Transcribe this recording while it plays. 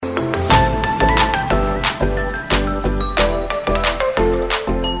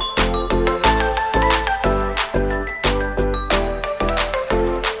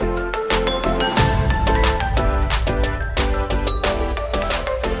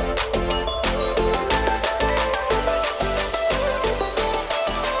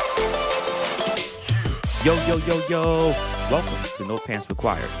Yo, yo, yo, yo. Welcome to No Pants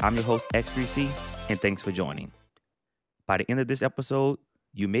Required. I'm your host, X3C, and thanks for joining. By the end of this episode,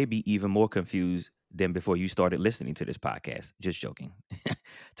 you may be even more confused than before you started listening to this podcast. Just joking.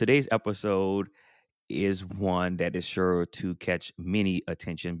 Today's episode is one that is sure to catch many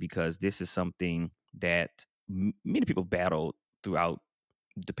attention because this is something that many people battled throughout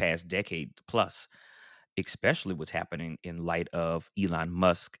the past decade plus, especially what's happening in light of Elon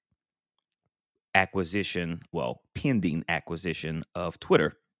Musk pending acquisition of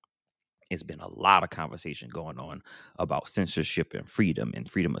Twitter. It's been a lot of conversation going on about censorship and freedom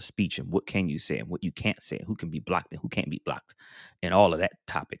of speech and what can you say and what you can't say and who can be blocked and who can't be blocked and all of that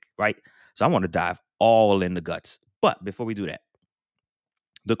topic, right? So I want to dive all in the guts. But before we do that,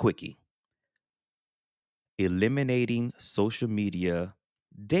 the quickie. Eliminating social media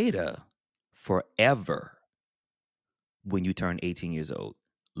data forever when you turn 18 years old.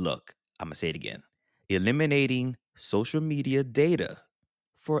 Look, I'm going to say it again. Eliminating social media data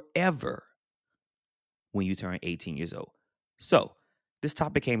forever when you turn 18 years old. So this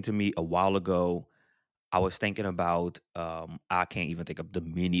topic came to me a while ago. I was thinking about, I can't even think of the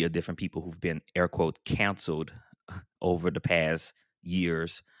many of different people who've been, air quote, canceled over the past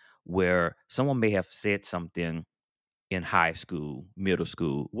years, where someone may have said something in high school, middle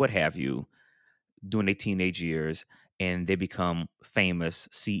school, what have you, during their teenage years, and they become famous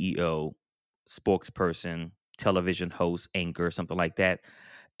CEO, spokesperson, television host, anchor, something like that.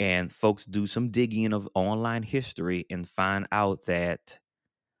 And folks do some digging of online history and find out that,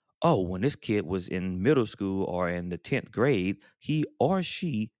 oh, when this kid was in middle school or in the 10th grade, he or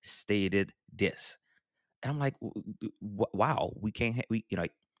she stated this. And I'm like, wow, we can't,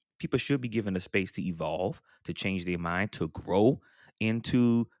 people should be given the space to evolve, to change their mind, to grow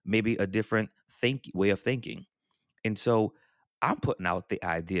into maybe a different way of thinking. And so I'm putting out the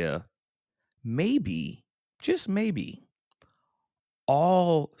idea, maybe, just maybe,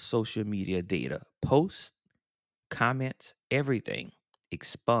 all social media data, posts, comments, everything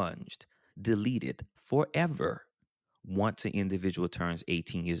expunged, deleted forever once an individual turns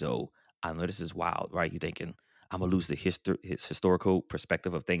 18 years old. I know this is wild, right? You're thinking, I'm going to lose his historical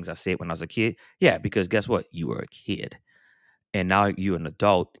perspective of things I said when I was a kid. Yeah, because guess what? You were a kid. And now you're an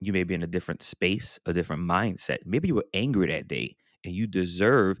adult. You may be in a different space, a different mindset. Maybe you were angry that day and you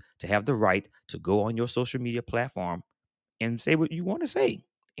deserve to have the right to go on your social media platform and say what you want to say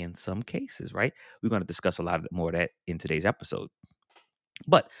in some cases, right? We're going to discuss a lot more of that in today's episode.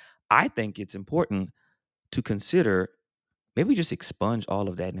 But I think it's important to consider maybe just expunge all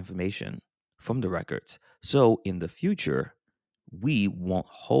of that information from the records. So in the future, we won't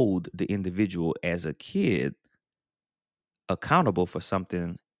hold the individual as a kid accountable for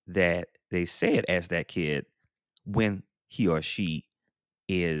something that they said as that kid when he or she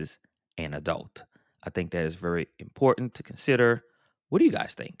is an adult. I think that is very important to consider. What do you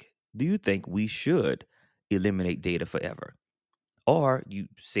guys think? Do you think we should eliminate data forever? Or you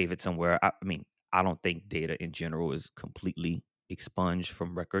save it somewhere? I mean, I don't think data in general is completely expunged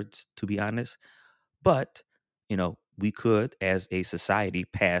from records, to be honest. But, we could, as a society,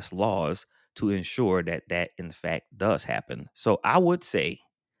 pass laws to ensure that that, in fact, does happen. So I would say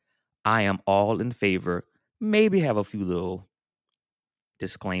I am all in favor. Maybe have a few little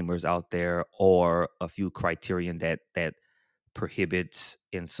disclaimers out there or a few criterion that prohibits,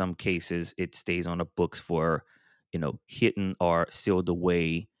 in some cases it stays on the books for hidden or sealed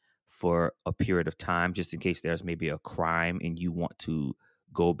away for a period of time, just in case there's maybe a crime and you want to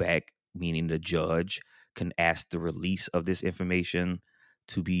go back, meaning the judge can ask the release of this information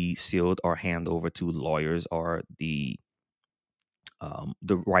to be sealed or hand over to lawyers or the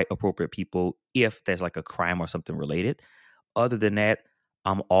right appropriate people if there's like a crime or something related. Other than that,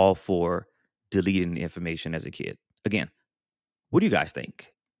 I'm all for deleting the information as a kid. Again, what do you guys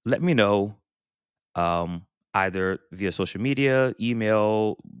think? Let me know, either via social media,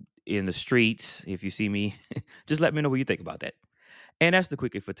 email, in the streets. If you see me, just let me know what you think about that. And that's the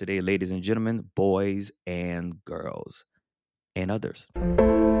quickie for today, ladies and gentlemen, boys and girls, and others.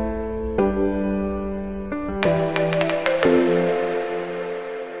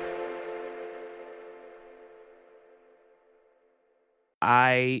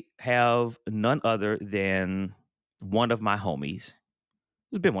 I have none other than one of my homies,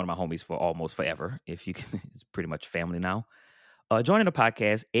 who's been one of my homies for almost forever. If you can, it's pretty much family now. Joining the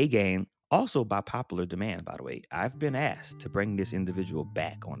podcast, A-Game, also by popular demand, by the way. I've been asked to bring this individual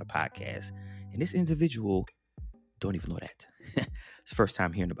back on the podcast, and this individual don't even know that. It's the first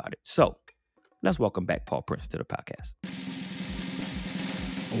time hearing about it. So let's welcome back Paul Prince to the podcast.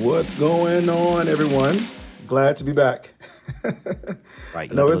 What's going on, everyone? Glad to be back.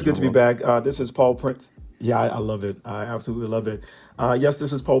 Right. No, it's good to be back. This is Paul Prince. Yeah, I love it. I absolutely love it. Yes,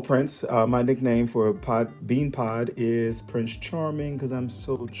 this is Paul Prince. My nickname for Bean Pod is Prince Charming because I'm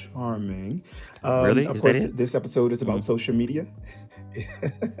so charming. Really? Of Is that course, it? this episode is about Mm. social media.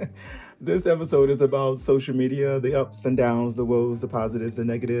 This episode is about social media, the ups and downs, the woes, the positives, the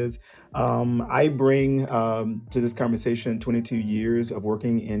negatives. I bring to this conversation 22 years of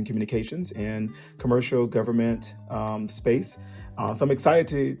working in communications and commercial government space. So I'm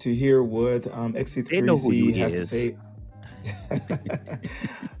excited to hear what They know who you X3C has to is. say.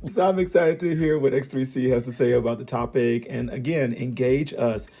 So I'm excited to hear what X3C has to say about the topic. And again, engage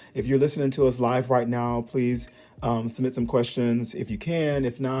us. If you're listening to us live right now, please submit some questions if you can.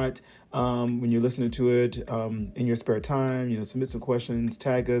 If not, when you're listening to it in your spare time, submit some questions,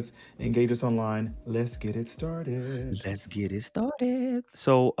 tag us, engage us online. Let's get it started. Let's get it started.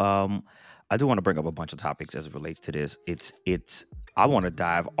 So, I do want to bring up a bunch of topics as it relates to this. It's. I want to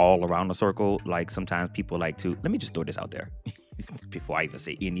dive all around the circle. Like sometimes people like to. Let me just throw this out there before I even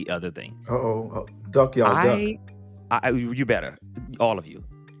say any other thing. Uh-oh. Duck, y'all, duck. You better, all of you.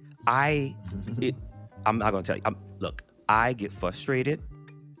 I'm not gonna tell you. Look, I get frustrated.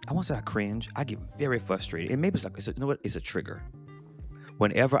 I won't say I cringe. I get very frustrated, and maybe it's like, you know what? It's a trigger.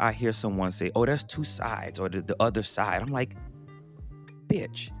 Whenever I hear someone say, "Oh, there's two sides," or the other side, I'm like,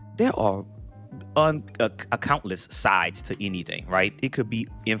 bitch, there are countless sides to anything, right? It could be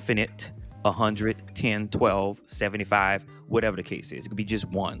infinite, 100, 10, 12, 75, whatever the case is. It could be just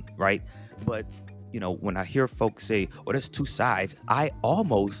one, right? But, when I hear folks say, "Oh, there's two sides," I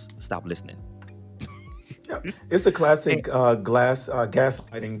almost stop listening. Yeah, it's a classic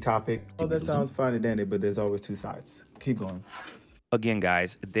gaslighting topic. Oh, that sounds fine and dandy, but there's always two sides. Keep going. Again,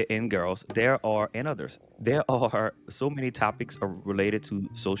 guys and girls, and others, there are so many topics related to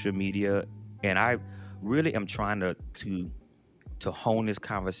social media, and I really am trying to hone this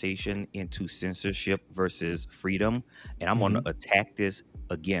conversation into censorship versus freedom, and I'm going to attack this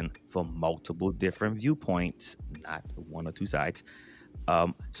again from multiple different viewpoints, not one or two sides.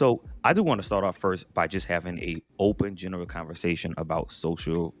 So I do want to start off first by just having a open general conversation about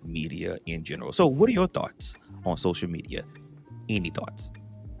social media in general. So what are your thoughts on social media? Any thoughts?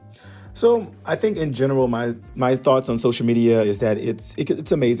 So I think in general, my thoughts on social media is that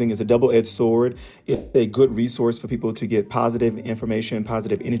it's amazing. It's a double-edged sword. It's a good resource for people to get positive information,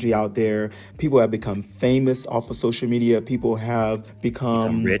 positive energy out there. People have become famous off of social media. People have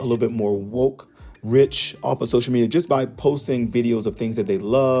Become become a little rich. bit more woke, rich off of social media just by posting videos of things that they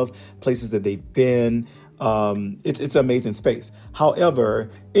love, places that they've been. It's an amazing space.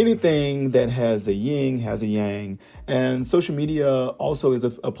 However, anything that has a yin has a yang, and social media also is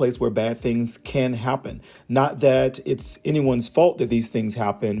a place where bad things can happen. Not that it's anyone's fault that these things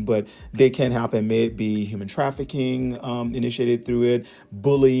happen, but they can happen. May it be human trafficking initiated through it,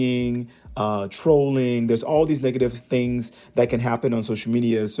 bullying, trolling. There's all these negative things that can happen on social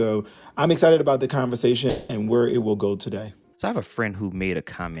media. So I'm excited about the conversation and where it will go today. So I have a friend who made a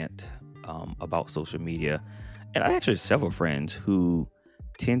comment about social media, and I actually have several friends who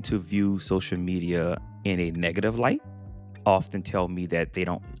tend to view social media in a negative light. Often tell me that they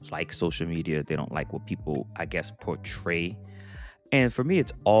don't like social media, they don't like what people, I guess, portray. And for me,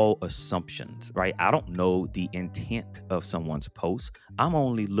 it's all assumptions, right? I don't know the intent of someone's post. I'm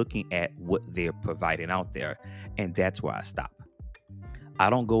only looking at what they're providing out there, and that's where I stop. I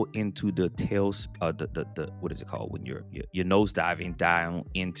don't go into the tails, the what is it called when you're nose diving down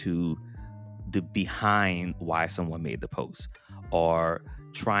into the behind why someone made the post, or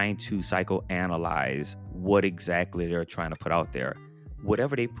trying to psychoanalyze what exactly they're trying to put out there.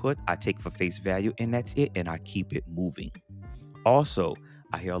 Whatever they put, I take for face value, and that's it, and I keep it moving. Also,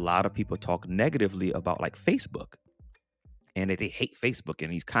 I hear a lot of people talk negatively about like Facebook, and that they hate Facebook in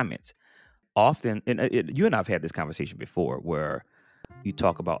these comments. Often, and you and I've had this conversation before, where you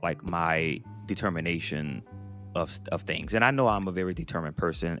talk about like my determination of things, and I know I'm a very determined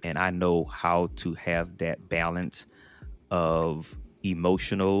person, and I know how to have that balance of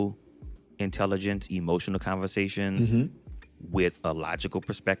emotional intelligence, emotional conversation Mm-hmm. with a logical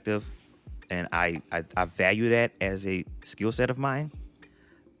perspective, and I value that as a skill set of mine,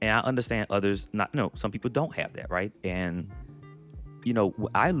 and I understand others not. No, some people don't have that, right? And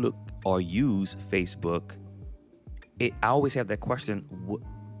I look or use Facebook. I always have that question: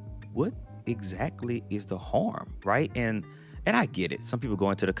 what exactly is the harm, right? And I get it. Some people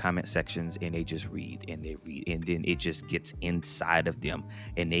go into the comment sections and they just read and they read, and then it just gets inside of them,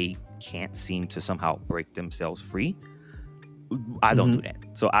 and they can't seem to somehow break themselves free. I don't do that.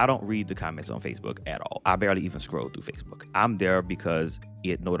 So I don't read the comments on Facebook at all. I barely even scroll through Facebook. I'm there because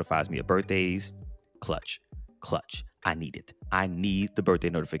it notifies me of birthdays. Clutch. I need it. I need the birthday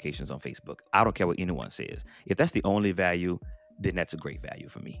notifications on Facebook. I don't care what anyone says. If that's the only value, then that's a great value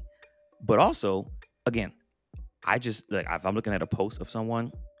for me. But also, again, I just like if I'm looking at a post of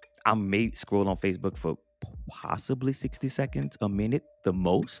someone, I may scroll on Facebook for possibly 60 seconds, a minute, the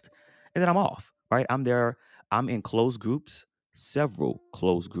most, and then I'm off. Right? I'm there. I'm in closed groups, several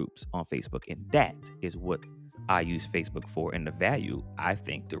closed groups on Facebook, and that is what I use Facebook for, and the value, I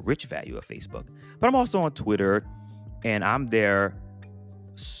think, the rich value of Facebook. But I'm also on Twitter, and I'm there.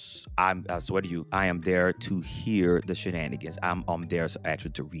 I swear to you, I am there to hear the shenanigans. I'm there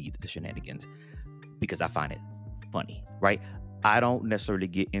actually to read the shenanigans because I find it funny, right? I don't necessarily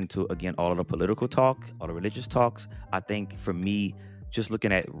get into, again, all of the political talk, all the religious talks. I think for me, just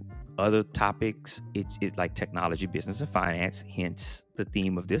looking at other topics, it's like technology, business, and finance, hence the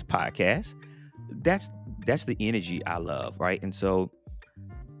theme of this podcast. That's the energy I love, right? And so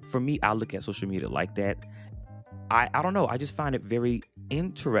for me, I look at social media like that. I don't know. I just find it very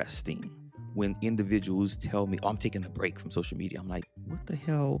interesting when individuals tell me, oh, I'm taking a break from social media. I'm like, what the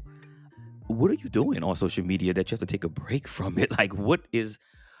hell? What are you doing on social media that you have to take a break from it? Like, what is...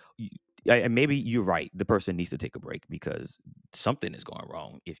 And maybe you're right. The person needs to take a break because something is going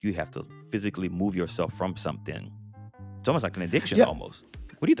wrong. If you have to physically move yourself from something, it's almost like an addiction. Yeah. Almost.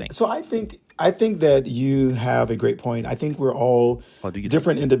 What do you think? So I think that you have a great point. I think we're all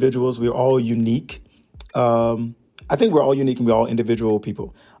different individuals. We're all unique. I think we're all unique and we're all individual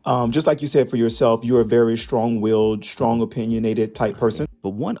people. Just like you said for yourself, you're a very strong-willed, strong opinionated type person. But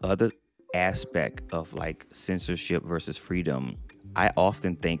one other aspect of like censorship versus freedom, I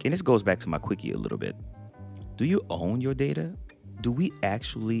often think, and this goes back to my quickie a little bit, do you own your data? Do we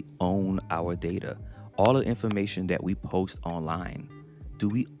actually own our data? All the information that we post online, do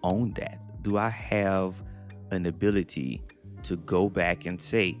we own that? Do I have an ability to go back and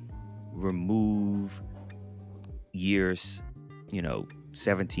say, remove years,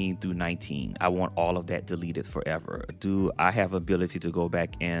 17 through 19. I want all of that deleted forever. Do I have ability to go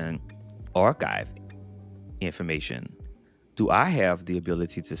back and archive information? Do I have the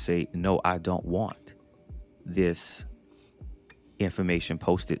ability to say, no, I don't want this information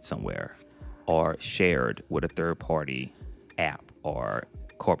posted somewhere or shared with a third party app or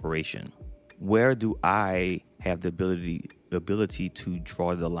corporation? Where do I have the ability to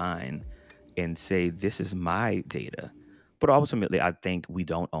draw the line and say, this is my data? But ultimately, I think we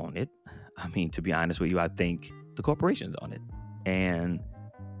don't own it. I mean, to be honest with you, I think the corporations own it. And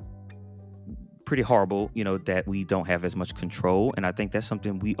pretty horrible, that we don't have as much control. And I think that's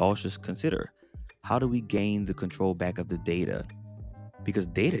something we all should consider. How do we gain the control back of the data? Because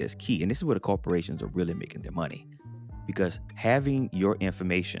data is key. And this is where the corporations are really making their money. Because having your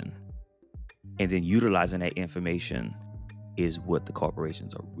information and then utilizing that information is what the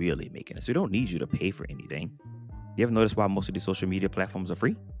corporations are really making. So they don't need you to pay for anything. You ever notice why most of these social media platforms are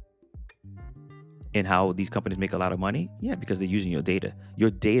free? And how these companies make a lot of money? Yeah, because they're using your data. Your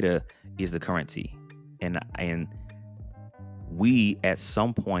data is the currency. And we, at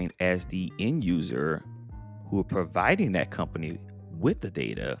some point, as the end user who are providing that company with the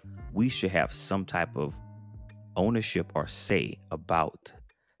data, we should have some type of ownership or say about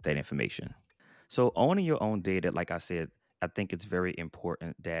that information. So owning your own data, like I said, I think it's very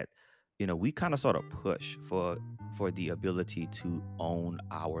important that we kind of sort of push for the ability to own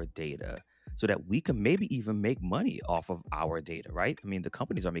our data so that we can maybe even make money off of our data, right? I mean, the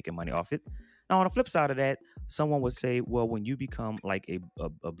companies are making money off it. Now, on the flip side of that, someone would say, well, when you become like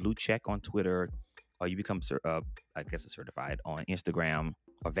a blue check on Twitter, or you become, certified on Instagram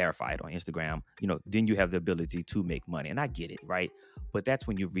or verified on Instagram, then you have the ability to make money. And I get it, right? But that's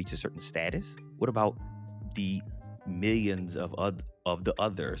when you reach a certain status. What about the millions of the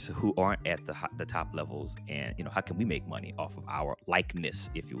others who aren't at the top levels? And how can we make money off of our likeness,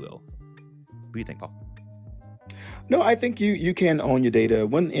 if you will? What do you think, Paul? No, I think you can own your data.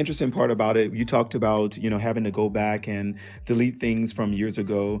 One interesting part about it, you talked about having to go back and delete things from years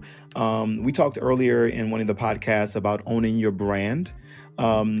ago. We talked earlier in one of the podcasts about owning your brand.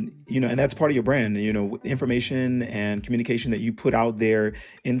 And that's part of your brand, information and communication that you put out there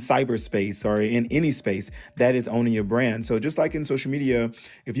in cyberspace or in any space, that is owning your brand. So just like in social media,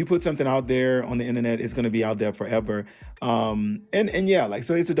 if you put something out there on the internet, it's going to be out there forever. So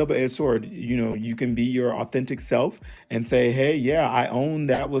it's a double-edged sword. You can be your authentic self and say, hey, yeah, I own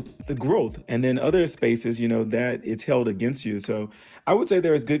that was the growth. And then other spaces, that it's held against you. So I would say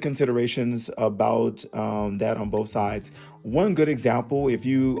there's good considerations about that on both sides. One good example, if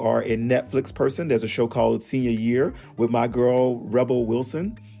you are a Netflix person, there's a show called Senior Year with my girl, Rebel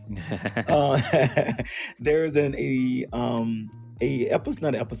Wilson. There's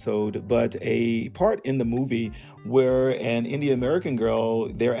not an episode, but a part in the movie where an Indian American girl,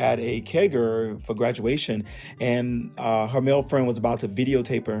 they're at a kegger for graduation, and her male friend was about to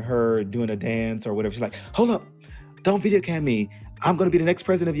videotape her doing a dance or whatever. She's like, "Hold up, don't videocam me. I'm going to be the next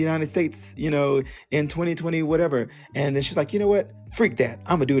president of the United States, in 2020, whatever." And then she's like, "You know what? Freak that.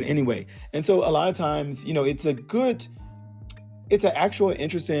 I'm going to do it anyway." And so a lot of times, it's an actual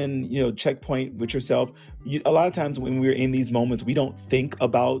interesting, checkpoint with yourself. A lot of times when we're in these moments, we don't think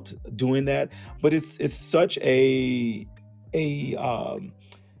about doing that, but it's such a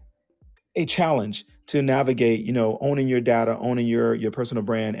challenge to navigate, owning your data, owning your personal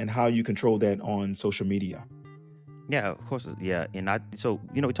brand, and how you control that on social media. Yeah, of course. Yeah. And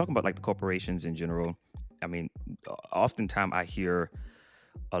we're talking about like the corporations in general. I mean, oftentimes I hear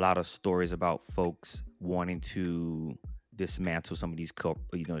a lot of stories about folks wanting to dismantle some of these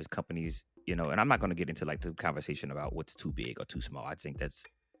these companies, and I'm not going to get into like the conversation about what's too big or too small. I think that's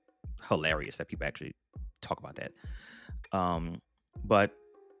hilarious that people actually talk about that. But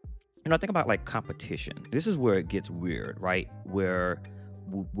I think about like competition. This is where it gets weird, right? Where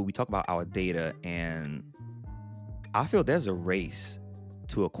we talk about our data, and I feel there's a race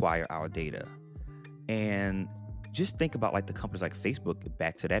to acquire our data. And just think about like the companies like Facebook,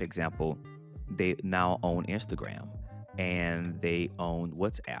 back to that example, they now own Instagram and they own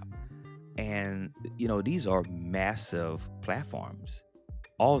WhatsApp. And, these are massive platforms.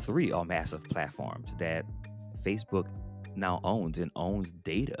 All three are massive platforms that Facebook now owns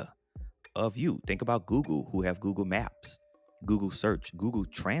data of you. Think about Google, who have Google Maps, Google Search, Google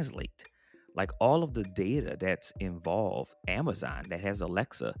Translate. Like all of the data that's involved, Amazon that has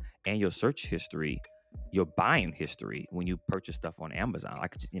Alexa and your search history, your buying history when you purchase stuff on Amazon. I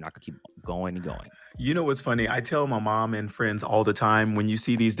could keep going and going. What's funny? I tell my mom and friends all the time, when you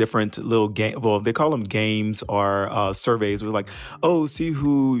see these different little they call them games or surveys. We're like, oh, see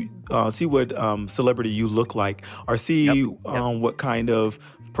what celebrity you look like, or see what kind of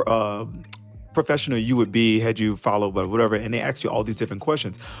professional you would be had you followed whatever, and they ask you all these different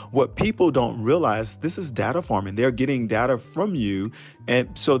questions. What people don't realize, this is data farming. They're getting data from you,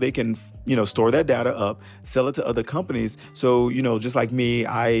 and so they can store that data up, sell it to other companies. So just like me,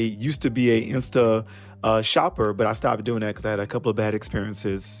 I used to be a Insta shopper, but I stopped doing that because I had a couple of bad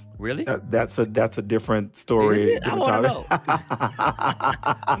experiences. Really? That's a different story. Different I want to know.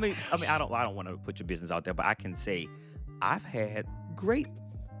 I mean, I don't want to put your business out there, but I can say I've had great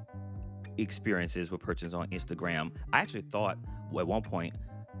experiences with purchases on Instagram. I actually thought at one point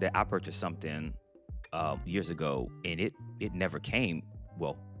that I purchased something years ago, and it never came.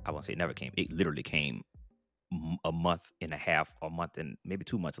 Well, I won't say it never came. It literally came a month and a half, or a month and maybe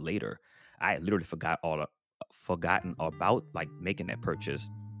 2 months later. I had literally forgotten about like making that purchase,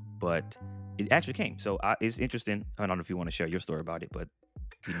 but it actually came. So it's interesting. I don't know if you want to share your story about it, but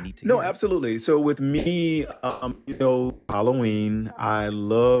you need to. No, absolutely. So with me, Halloween, I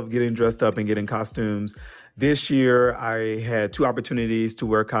love getting dressed up and getting costumes. This year, I had 2 opportunities to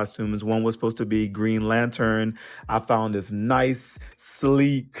wear costumes. One was supposed to be Green Lantern. I found this nice,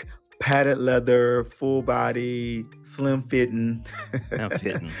 sleek, padded leather, full body, slim fitting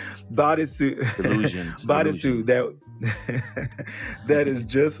bodysuit that that is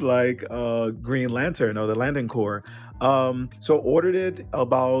just like Green Lantern or the Lantern Corps. So ordered it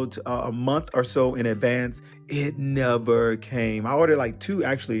about a month or so in advance. It never came. I ordered like 2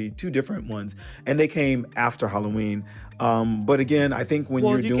 different ones, and they came after Halloween. But again, I think when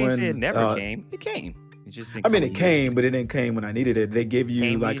you're doing, say it never came. It came. It came, but it didn't came when I needed it. They give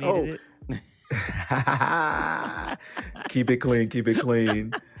you like, keep it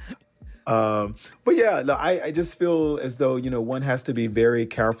clean. But yeah, I just feel as though, one has to be very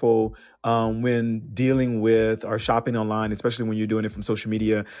careful when dealing with or shopping online, especially when you're doing it from social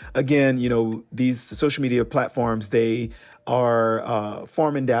media. Again, these social media platforms, they are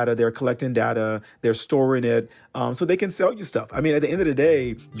farming data, they're collecting data, they're storing it so they can sell you stuff. I mean, at the end of the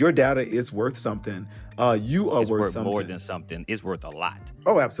day, your data is worth something. You are worth something. More than something. It's worth a lot.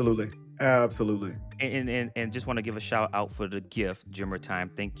 Oh, absolutely. Absolutely. And just want to give a shout out for the gift, Jimmer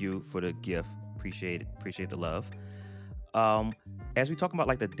Time. Thank you for the gift. Appreciate the love. As we talk about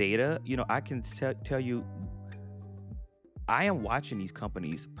like the data, I can tell you, I am watching these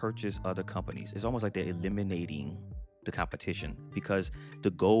companies purchase other companies. It's almost like they're eliminating the competition, because the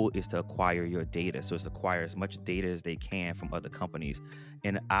goal is to acquire your data. So it's to acquire as much data as they can from other companies.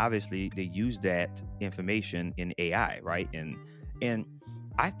 And obviously they use that information in AI, right? And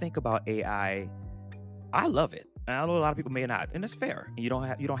I think about AI, I love it. And I know a lot of people may not, and it's fair. You don't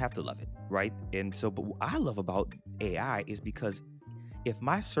have to love it, right? And so, but what I love about AI is because if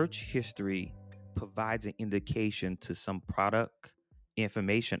my search history provides an indication to some product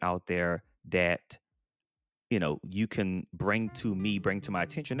information out there that you can bring to me, bring to my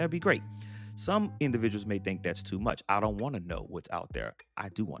attention, that'd be great. Some individuals may think that's too much. I don't want to know what's out there. I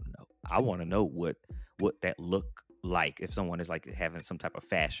do want to know. I want to know what that look like if someone is like having some type of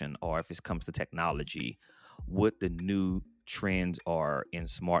fashion, or if it comes to technology, what the new trends are in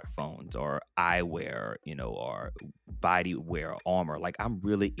smartphones or eyewear, or body wear, armor. Like, I'm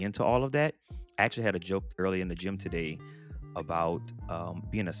really into all of that. I actually had a joke early in the gym today about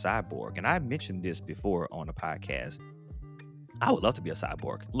being a cyborg, and I mentioned this before on the podcast. I would love to be a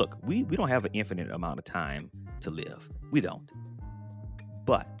cyborg. Look, we don't have an infinite amount of time to live. We don't.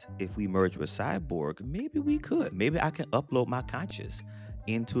 But if we merge with cyborg, maybe we could. Maybe I can upload my conscious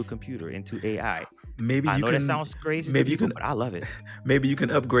into a computer, into AI. Maybe I you know that can. sounds crazy to Maybe you people, can. but I love it. Maybe you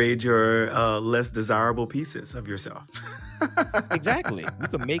can upgrade your less desirable pieces of yourself. Exactly.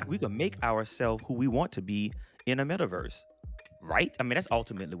 We can make ourselves who we want to be in a metaverse, right? I mean, that's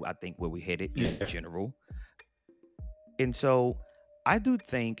ultimately I think where we headed in general. And so I do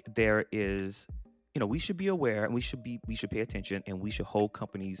think there is, we should be aware, and we should pay attention, and we should hold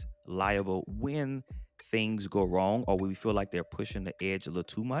companies liable when things go wrong, or when we feel like they're pushing the edge a little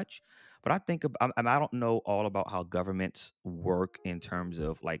too much. But I think I don't know all about how governments work in terms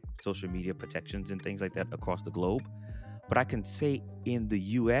of like social media protections and things like that across the globe. But I can say in the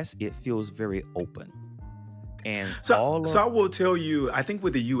US, it feels very open. And So I will tell you, I think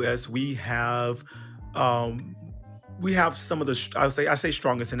with the U.S. We have some of the I say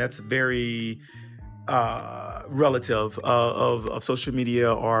strongest, and that's very relative of social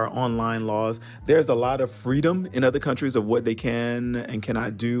media or online laws. There's a lot of freedom in other countries of what they can and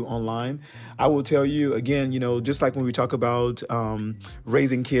cannot do online. I will tell you again, just like when we talk about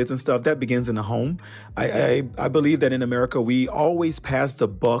raising kids and stuff, that begins in the home. I believe that in America, we always pass the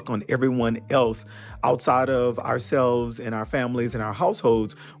buck on everyone else outside of ourselves and our families and our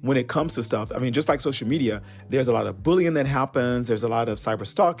households when it comes to stuff. I mean, just like social media, there's a lot of bullying that happens. There's a lot of cyber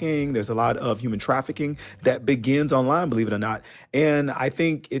stalking. There's a lot of human trafficking that begins online, believe it or not. And I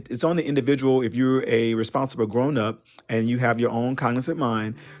think it's on the individual, if you're a responsible grown-up and you have your own cognizant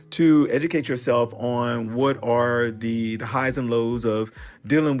mind, to educate yourself on what are the highs and lows of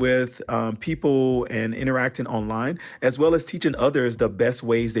dealing with people and interacting online, as well as teaching others the best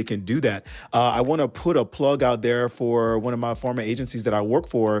ways they can do that. I want to put a plug out there for one of my former agencies that I work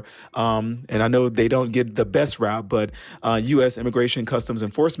for, and I know they don't get the best rap, but U.S. Immigration Customs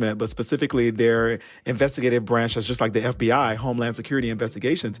Enforcement, but specifically their investigative branch, that's just like the FBI, Homeland Security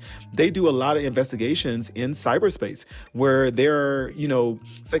Investigations. They do a lot of investigations in cyberspace where they're,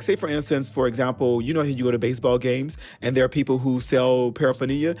 like say for instance, for example, you go to baseball games and there are people who sell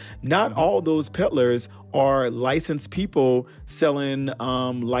paraphernalia. Not all those peddlers are licensed people selling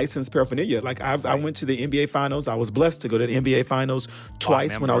licensed paraphernalia. Like I went to the NBA Finals. I was blessed to go to the NBA Finals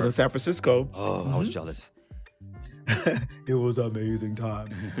twice when I was in San Francisco. Oh, I was jealous. It was an amazing time.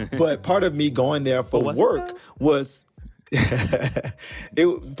 But part of me going there for work was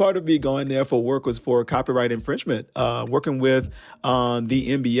part of me going there for work was for copyright infringement, working with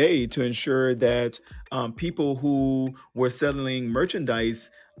the NBA to ensure that people who were selling merchandise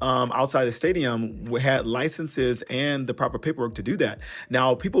outside the stadium had licenses and the proper paperwork to do that.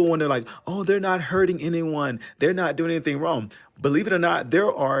 Now, people wonder like, oh, they're not hurting anyone. They're not doing anything wrong. Believe it or not,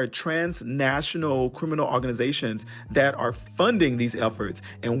 there are transnational criminal organizations that are funding these efforts.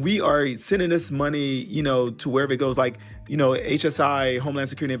 And we are sending this money, to wherever it goes. Like, HSI, Homeland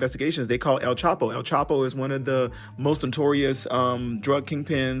Security Investigations, they call El Chapo. El Chapo is one of the most notorious drug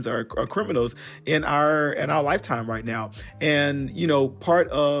kingpins or criminals in our lifetime right now. And, part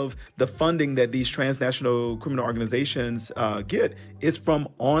of the funding that these transnational criminal organizations get is from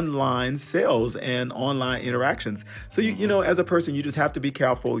online sales and online interactions. So, as a person, you just have to be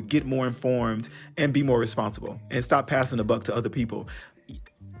careful, get more informed, and be more responsible, and stop passing the buck to other people.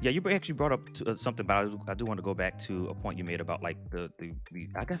 Yeah, you actually brought up something, but I do want to go back to a point you made about like the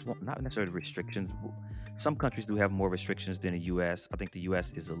I guess not necessarily restrictions. Some countries do have more restrictions than the U.S. I think the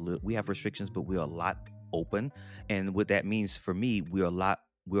U.S. we have restrictions, but we're a lot open, and what that means for me,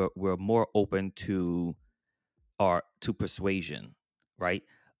 we're more open to persuasion, right?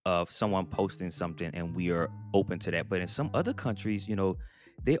 Of someone posting something, and we are open to that. But in some other countries,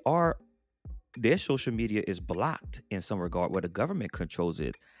 their social media is blocked in some regard, where the government controls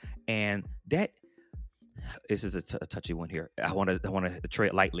it, and this is a touchy one here. I want to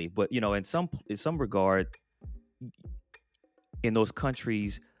tread lightly, but in some regard, in those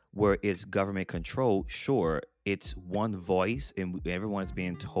countries where it's government controlled, sure, it's one voice, and everyone is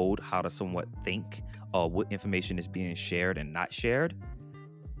being told how to somewhat think, or what information is being shared and not shared.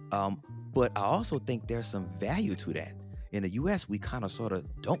 But I also think there's some value to that. In the US, we kind of sort of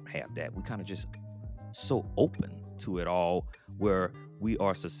don't have that. We kind of just so open to it all, where we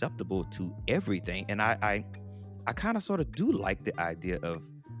are susceptible to everything. And I kind of sort of do like the idea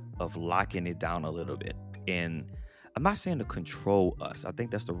of locking it down a little bit. And I'm not saying to control us. I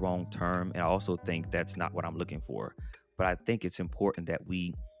think that's the wrong term, and I also think that's not what I'm looking for. But I think it's important that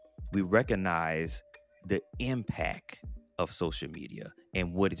we recognize the impact of social media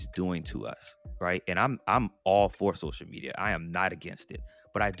and what it's doing to us, right? And I'm all for social media. I am not against it,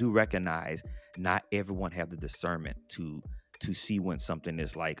 but I do recognize not everyone have the discernment to see when something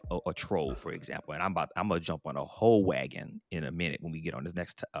is like a troll, for example. And I'm gonna jump on a whole wagon in a minute when we get on this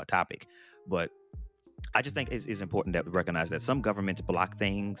next topic, but I just think it's important that we recognize that some governments block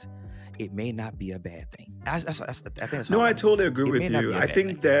things. It may not be a bad thing. I think that's how No, I I want to put it. totally agree It with may not you. be a I bad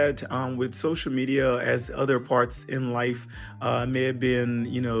think thing. that with social media, as other parts in life, may have been,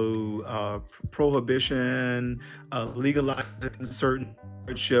 prohibition, legalizing certain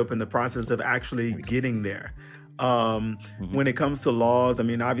hardship in the process of actually There we go. getting there. Hmm. When it comes to laws, I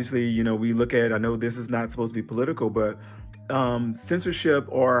mean, obviously, we look at, I know this is not supposed to be political, but censorship,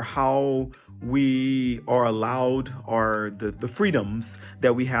 or how we are allowed, or the freedoms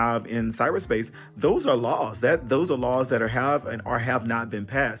that we have in cyberspace, those are laws that are have and or have not been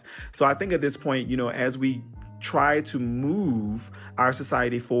passed. So I think at this point, as we try to move our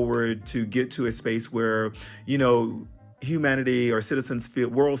society forward to get to a space where, humanity, or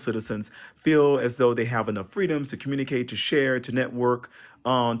world citizens feel as though they have enough freedoms to communicate, to share, to network,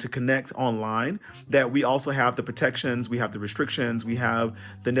 to connect online, that we also have the protections, we have the restrictions, we have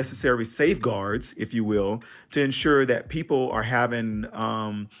the necessary safeguards, if you will, to ensure that people are having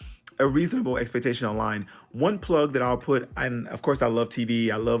a reasonable expectation online. One plug that I'll put, and of course I love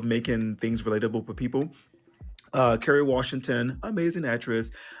TV, I love making things relatable for people. Kerry Washington, amazing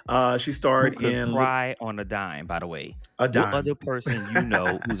actress. She Who starred can in cry on a dime, by the way? A What Dime. other person you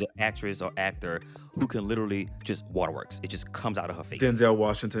know who's an actress or actor who can literally just waterworks? It just comes out of her face. Denzel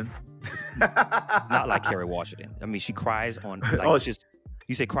Washington. Not like Kerry Washington. I mean, she cries on like Oh, just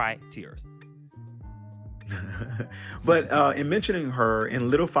you say cry, tears. but in mentioning her in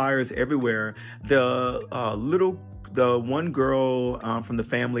Little Fires Everywhere, the one girl from the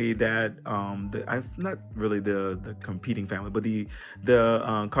family that it's not really the competing family, but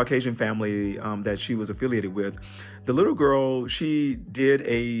the Caucasian family that she was affiliated with. The little girl, she did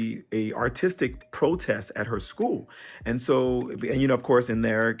a artistic protest at her school, and so, and of course in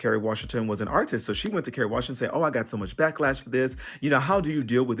there, Kerry Washington was an artist, so she went to Kerry Washington and said, "Oh, I got so much backlash for this. How do you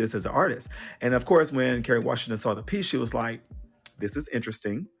deal with this as an artist?" And of course, when Kerry Washington saw the piece, she was like, "This is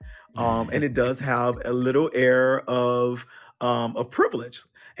interesting, and it does have a little air of privilege."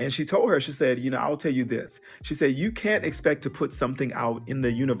 And she told her, she said, "I'll tell you this." She said, "You can't expect to put something out in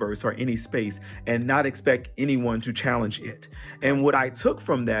the universe or any space and not expect anyone to challenge it." And Right. what I took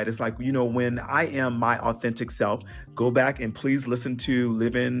from that is like, when I am my authentic self, go back and please listen to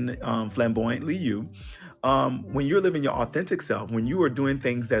Living Flamboyantly You. When you're living your authentic self, when you are doing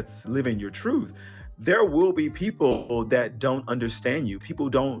things that's living your truth, there will be people that don't understand you. People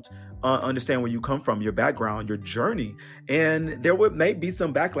don't understand where you come from, your background, your journey, and may be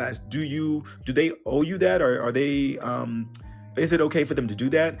some backlash. Do they owe you that, or are they? Is it okay for them to do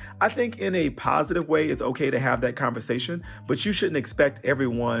that? I think in a positive way, it's okay to have that conversation, but you shouldn't expect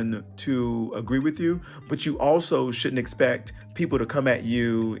everyone to agree with you. But you also shouldn't expect people to come at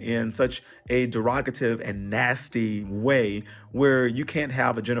you in such a derogative and nasty way where you can't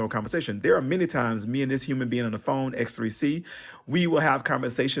have a general conversation. There are many times me and this human being on the phone, X3C, we will have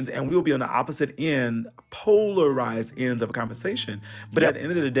conversations and we'll be on the opposite end, polarized ends of a conversation. But at Yep. the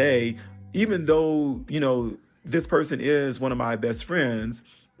end of the day, even though, this person is one of my best friends,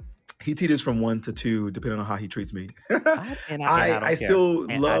 he teeters from 1 to 2, depending on how he treats me. And I I don't care. still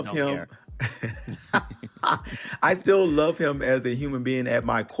And I love don't him. care. I still love him as a human being at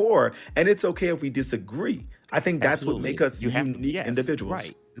my core, and it's okay if we disagree. I think that's what makes Absolutely. us You have to, unique yes, individuals.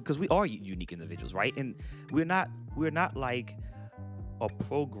 right. Because we are unique individuals, right? And we're not like a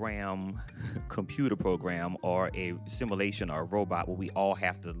computer program, or a simulation or a robot where we all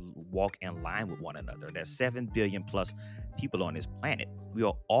have to walk in line with one another. There's 7 billion plus people on this planet. We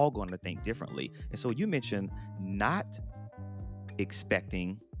are all going to think differently. And so you mentioned not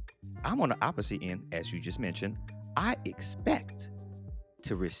expecting. I'm on the opposite end, as you just mentioned. I expect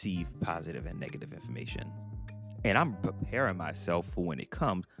to receive positive and negative information. And I'm preparing myself for when it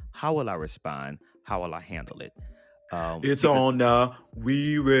comes. How will I respond? How will I handle it? It's Because on now.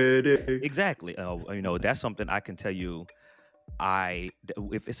 We ready? exactly, that's something I can tell you.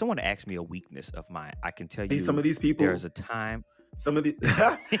 If someone asks me a weakness of mine, I can tell Some you of these there's people, a time. some of the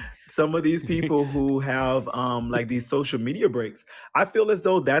some of these people who have like these social media breaks, I feel as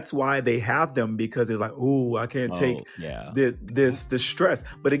though that's why they have them, because it's like, oh, I can't take yeah. this stress.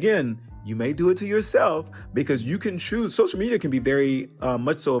 But again, you may do it to yourself, because you can choose. Social media can be very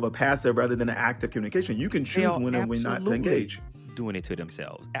much so of a passive rather than an active communication. You can They choose are when and when not to absolutely engage. doing it to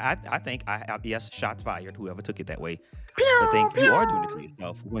themselves. I think yes, shots fired. Whoever took it that way. I Pew, think you are doing it to pew.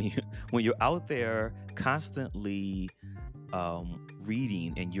 yourself when you're out there constantly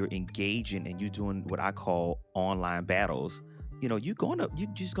reading and you're engaging and you're doing what I call online battles. You're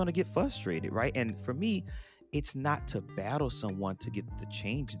just gonna get frustrated, right? And for me, it's not to battle someone to get to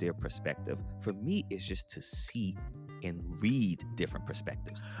change their perspective. For me, it's just to see and read different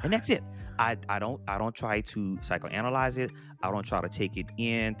perspectives, and that's it. I don't try to psychoanalyze it. I don't try to take it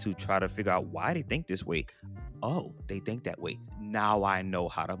in to try to figure out why they think this way. Oh, they think that way. Now I know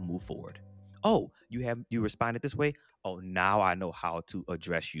how to move forward. Oh, you responded this way. Oh, now I know how to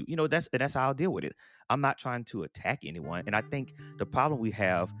address you. That's how I'll deal with it. I'm not trying to attack anyone, and I think the problem we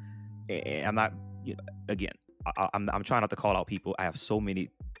have, and I'm not, again, I'm trying not to call out people. I have so many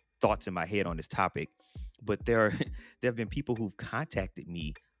thoughts in my head on this topic, but there have been people who've contacted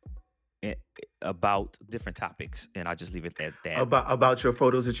me eh, about different topics, and I'll just leave it at that. About your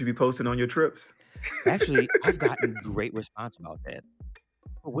photos that you be posting on your trips. Actually, I've gotten great response about that.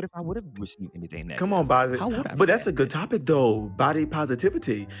 But what if I would have received anything Come on, negative? Bozzy. How would I But be that's a good reacted? topic, though, body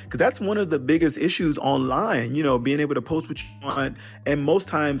positivity, because that's one of the biggest issues online, being able to post what you want. And most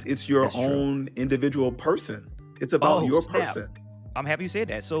times it's your That's true. own individual person. It's about Oh, your snap. person. I'm happy you said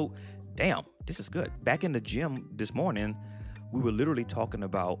that. So, damn, this is good. Back in the gym this morning, we were literally talking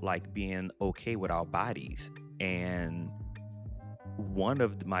about like being okay with our bodies. And one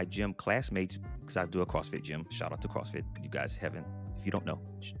of my gym classmates, because I do a CrossFit gym, shout out to CrossFit. You guys haven't, if you don't know,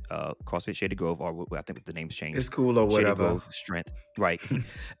 CrossFit Shady Grove, or I think the name's changed. It's cool or Shady whatever. Grove Strength, right?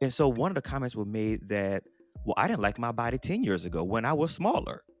 And so one of the comments were made that, well, I didn't like my body 10 years ago when I was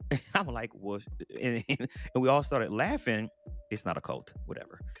smaller. I'm like, well, and we all started laughing. It's not a cult,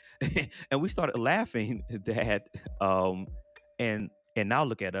 whatever. And we started laughing that, and now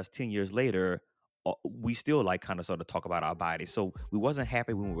look at us 10 years later. We still like kind of sort of talk about our bodies. So we wasn't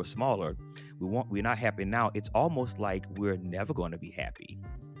happy when we were smaller. We're not happy now. It's almost like we're never going to be happy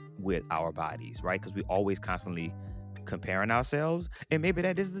with our bodies, right? Because we always constantly comparing ourselves, and maybe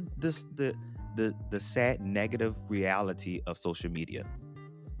that is the sad negative reality of social media,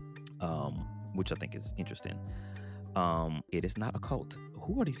 which I think is interesting. It is not a cult.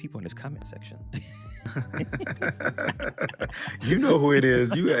 Who are these people in this comment section? You know who it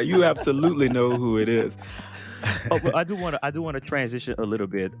is. You absolutely know who it is. But I do want to transition a little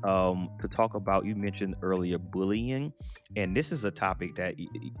bit to talk about, you mentioned earlier, bullying, and this is a topic that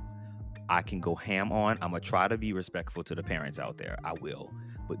I can go ham on. I'm gonna try to be respectful to the parents out there. I will,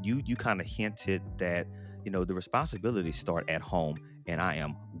 but you kind of hinted that the responsibilities start at home, and I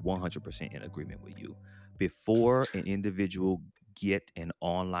am 100% in agreement with you. Before an individual get an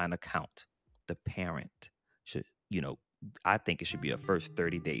online account, the parent should, I think it should be a first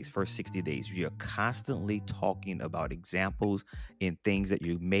 30 days, first 60 days. You're constantly talking about examples and things that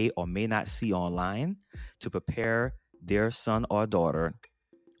you may or may not see online to prepare their son or daughter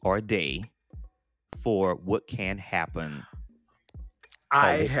or they for what can happen or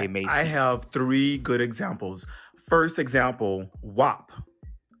what they may I see. have 3 good examples. First example, WAP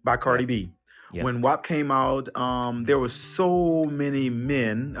by Cardi Yep. B. Yep. When WAP came out, there were so many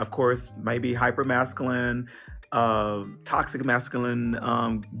men, of course, maybe hyper masculine, toxic masculine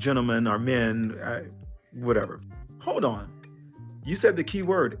gentlemen or men, whatever. Hold on. You said the key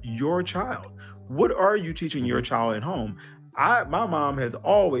word, your child. What are you teaching your child at home? My mom has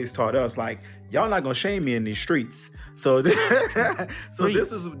always taught us, like, y'all not gonna shame me in these streets. So, so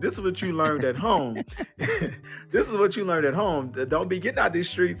this is what you learned at home. This is what you learned at home. Don't be getting out these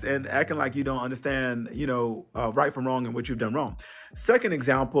streets and acting like you don't understand, right from wrong and what you've done wrong. Second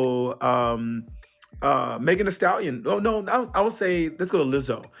example, Megan Thee Stallion. Oh no, I would say let's go to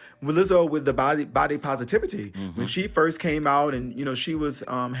Lizzo. With Lizzo, with the body positivity, when she first came out, and she was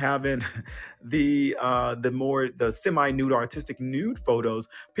having the semi-nude, artistic nude photos.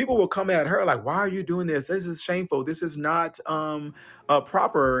 People will come at her like, "Why are you doing this? This is shameful. This is not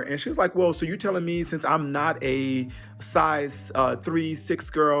proper." And she was like, "Well, so you're telling me since I'm not a size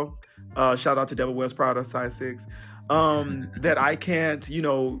 3-6 girl, shout out to Devil Wears Prada, size 6, that I can't,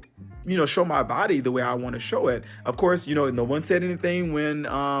 show my body the way I want to show it." Of course, no one said anything when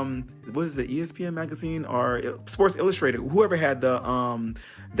what is the ESPN magazine or Sports Illustrated, whoever had the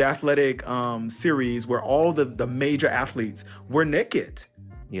athletic series where all the major athletes were naked,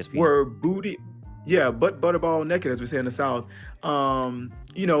 ESPN. were booty. Yeah, but butterball naked, as we say in the South. I don't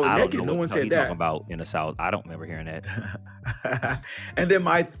know Naked. No what the one hell said he's talking that. about in the South. I don't remember hearing that. And then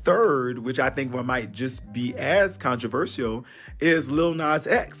my third, which I think might just be as controversial, is Lil Nas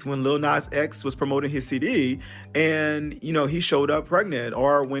X. When Lil Nas X was promoting his CD, and he showed up pregnant,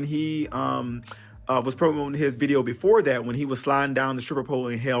 or when he was promoting his video before that, when he was sliding down the stripper pole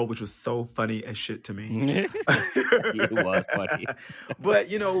in hell, which was so funny as shit to me. It was funny. But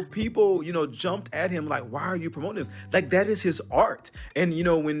people jumped at him like, why are you promoting this? Like, that is his art. And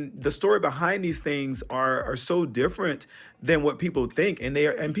when the story behind these things are so different than what people think,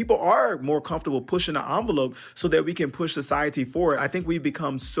 and people are more comfortable pushing the envelope so that we can push society forward. I think we've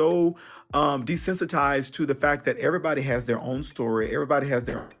become so desensitized to the fact that everybody has their own story, everybody has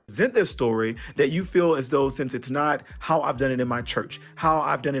their present their story, that you feel as though, since it's not how I've done it in my church, how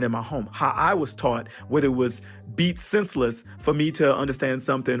I've done it in my home, how I was taught, whether it was beat senseless for me to understand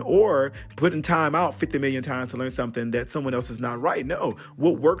something, or putting time out 50 million times to learn something, that someone else is not right. No,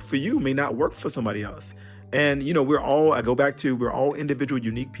 what worked for you may not work for somebody else. And, we're all individual,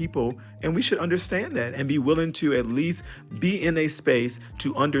 unique people, and we should understand that and be willing to at least be in a space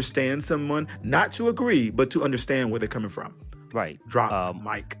to understand someone, not to agree, but to understand where they're coming from. Right. Drops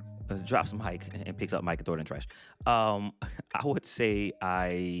mic. Drops mic and picks up mic and throw it in the trash. I would say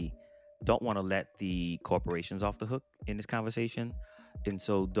I don't want to let the corporations off the hook in this conversation. And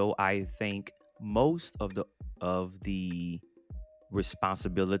so, though I think most of the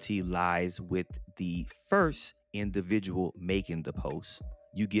responsibility lies with the first individual making the post,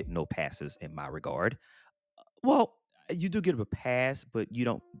 you get no passes in my regard. Well, you do get a pass, but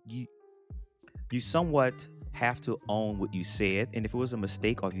you somewhat have to own what you said. And if it was a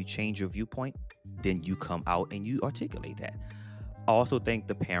mistake, or if you change your viewpoint, then you come out and you articulate that. I also think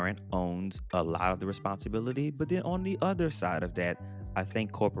the parent owns a lot of the responsibility, but then on the other side of that, I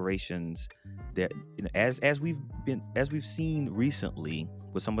think corporations, that as we've seen recently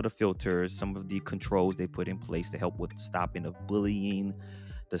with some of the filters, some of the controls they put in place to help with the stopping of bullying,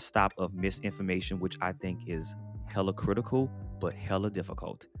 the stop of misinformation, which I think is hella critical but hella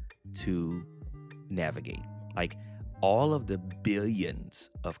difficult to navigate. Like, all of the billions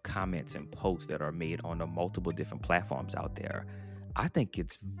of comments and posts that are made on the multiple different platforms out there, I think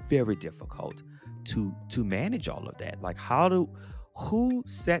it's very difficult to manage all of that. Like, who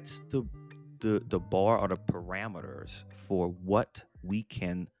sets the bar or the parameters for what we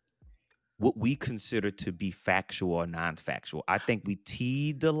consider to be factual or non-factual? I think we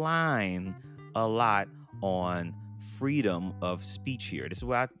teed the line a lot on freedom of speech here.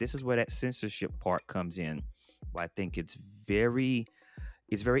 This is where that censorship part comes in. Well, I think it's very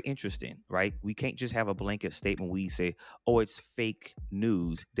interesting, right? We can't just have a blanket statement. We say, "Oh, it's fake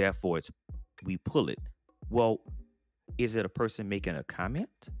news, therefore we pull it." Well, is it a person making a comment?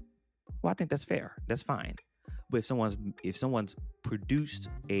 Well, I think that's fair. That's fine. But if someone's produced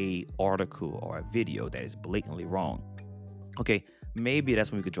a article or a video that is blatantly wrong, okay, maybe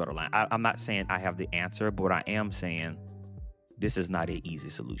that's when we could draw the line. I'm not saying I have the answer, but what I am saying, this is not an easy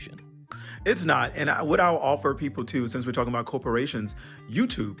solution. It's not. And what I'll offer people too, since we're talking about corporations,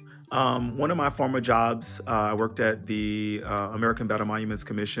 YouTube. One of my former jobs, I worked at the American Battle Monuments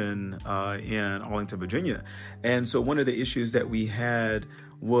Commission in Arlington, Virginia. And so one of the issues that we had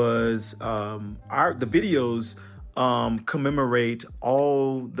was the videos commemorate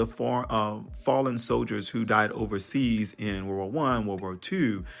all the fallen soldiers who died overseas in World War I, World War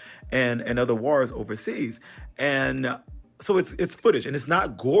II, and other wars overseas. And so it's footage, and it's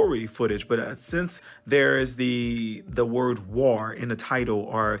not gory footage, but since there is the word war in the title,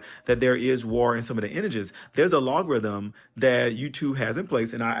 or that there is war in some of the images, there's a logarithm that YouTube has in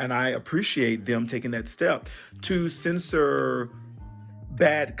place, and I appreciate them taking that step to censor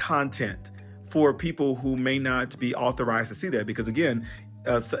bad content for people who may not be authorized to see that. Because again,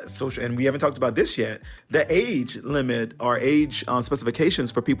 social, and we haven't talked about this yet, the age limit or age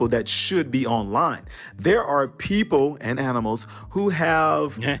specifications for people that should be online. There are people and animals who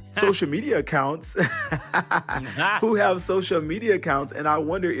have social media accounts, and I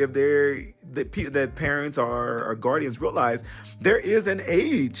wonder if that parents or guardians realize there is an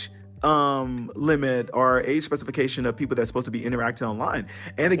age limit or age specification of people that's supposed to be interacting online.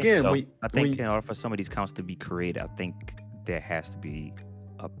 And again, I think in order for some of these accounts to be created, I think there has to be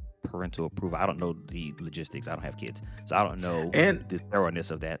a parental approval. I don't know the logistics. I don't have kids, so I don't know the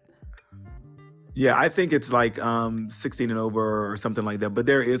thoroughness of that. Yeah, I think it's like 16 and over or something like that, but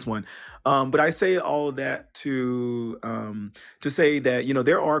there is one. But I say all of that to say that,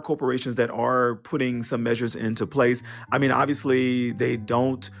 there are corporations that are putting some measures into place. I mean, obviously they're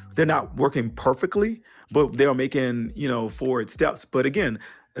not working perfectly, but they're making, forward steps. But again,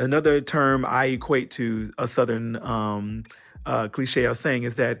 Another term I equate to a Southern cliche of saying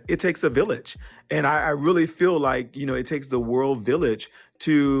is that it takes a village. And I really feel like, it takes the world village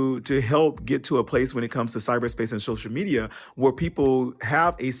to help get to a place when it comes to cyberspace and social media where people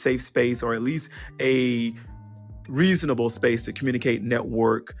have a safe space, or at least a reasonable space to communicate,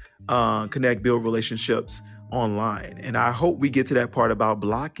 network, connect, build relationships online. And I hope we get to that part about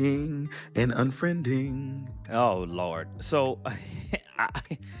blocking and unfriending. Oh Lord. So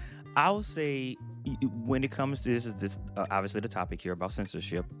I'll say when it comes to this obviously the topic here about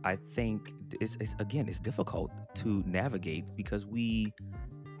censorship. I think it's difficult to navigate because we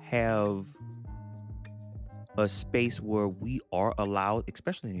have a space where we are allowed,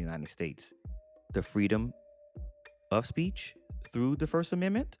 especially in the United States, the freedom of speech through the First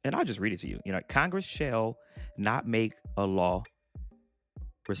Amendment. And I'll just read it to you. Congress shall not make a law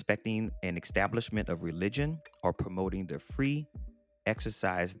respecting an establishment of religion or promoting the free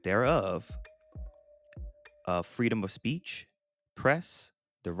exercise thereof, freedom of speech, press,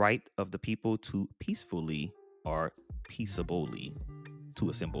 the right of the people to peacefully or peaceably to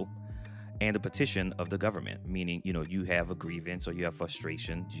assemble, and the petition of the government, meaning, you have a grievance or you have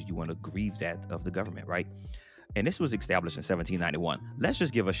frustration, you want to grieve that of the government, right? And this was established in 1791. Let's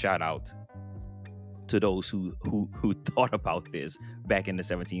just give a shout out to those who thought about this back in the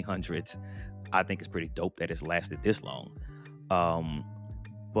 1700s. I think it's pretty dope that it's lasted this long.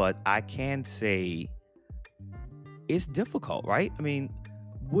 But I can say it's difficult, right? I mean,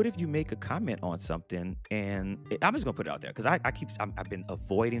 what if you make a comment on something and I'm just gonna put it out there because I've been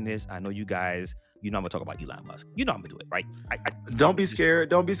avoiding this. I know you guys, I'm gonna talk about Elon Musk. I'm gonna do it, right? Don't be scared.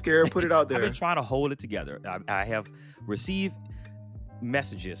 Don't be scared. Put it out there. I've been trying to hold it together. I have received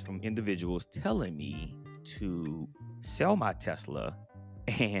messages from individuals telling me to sell my Tesla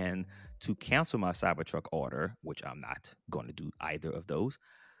and to cancel my Cybertruck order, which I'm not going to do either of those,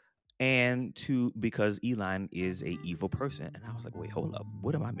 and because Elon is a evil person. And I was like, wait, hold up,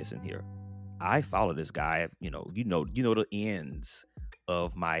 what am I missing here? I follow this guy, you know the ends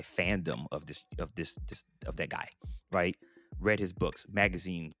of my fandom of that guy, right? Read his books,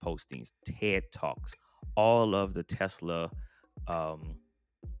 magazine postings, TED Talks, all of the Tesla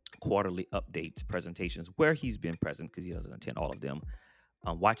quarterly updates, presentations where he's been present because he doesn't attend all of them.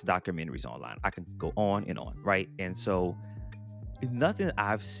 Watch documentaries online. I can go on and on, right? And so nothing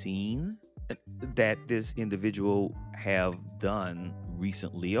I've seen that this individual have done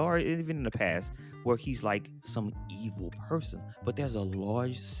recently or even in the past where he's like some evil person. But there's a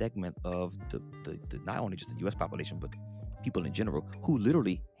large segment of the not only just the U.S. population, but people in general who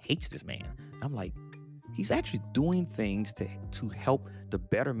literally hates this man. I'm like, he's actually doing things to help the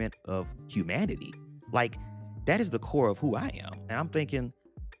betterment of humanity. Like, that is the core of who I am. And I'm thinking,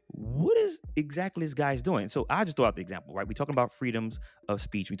 what is exactly this guy's doing? So I just throw out the example, right? We're talking about freedoms of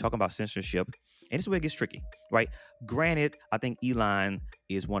speech. We're talking about censorship. And this is where it gets tricky, right? Granted, I think Elon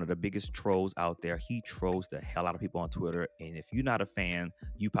is one of the biggest trolls out there. He trolls the hell out of people on Twitter. And if you're not a fan,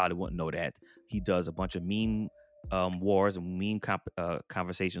 you probably wouldn't know that. He does a bunch of meme wars and meme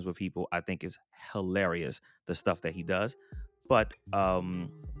conversations with people. I think it's hilarious, the stuff that he does. But,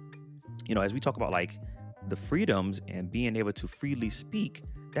 as we talk about like the freedoms and being able to freely speak,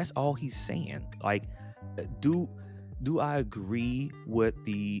 that's all he's saying. Like, do I agree with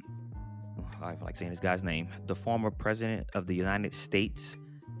I feel like saying this guy's name, the former president of the United States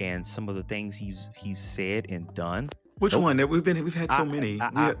and some of the things he's said and done? Which one? We've had so many.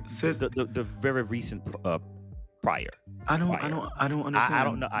 The very recent prior. I don't understand. I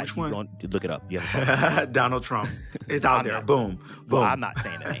don't know. Which one? Look it up. Yeah. Donald Trump is out there. Boom. Well, I'm not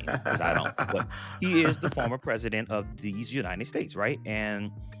saying the name because I don't. But he is the former president of these United States, right?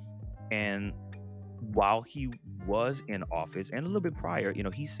 And while he was in office and a little bit prior,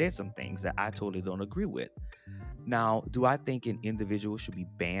 he said some things that I totally don't agree with. Now, do I think an individual should be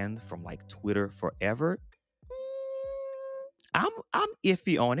banned from like Twitter forever? I'm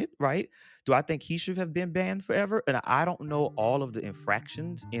iffy on it, right? Do I think he should have been banned forever? And I don't know all of the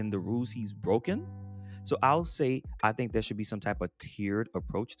infractions in the rules he's broken. So I'll say I think there should be some type of tiered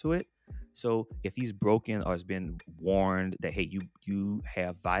approach to it. So if he's broken or has been warned that, hey, you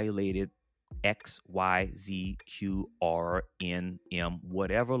have violated X, Y, Z, Q, R, N, M,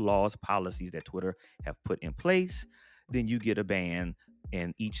 whatever laws, policies that Twitter have put in place, then you get a ban.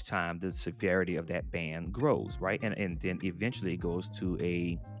 And each time the severity of that ban grows, right? And then eventually it goes to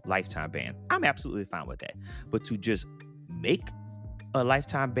a lifetime ban. I'm absolutely fine with that. But to just make a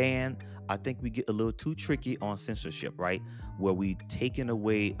lifetime ban, I think we get a little too tricky on censorship, right? Where we taking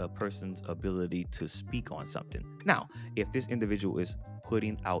away a person's ability to speak on something. Now, if this individual is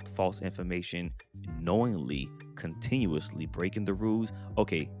putting out false information knowingly, continuously breaking the rules,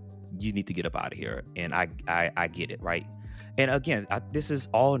 okay, you need to get up out of here. And I get it, right? And again, this is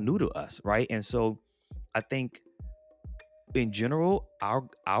all new to us, right? And so I think in general,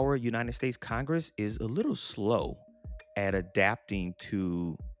 our United States Congress is a little slow at adapting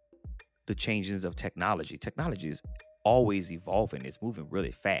to the changes of technology. Technology is always evolving. It's moving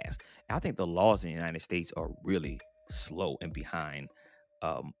really fast. And I think the laws in the United States are really slow and behind.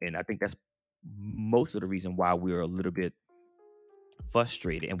 And I think that's most of the reason why we're a little bit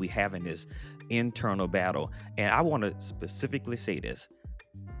frustrated and we having this internal battle. And I want to specifically say this.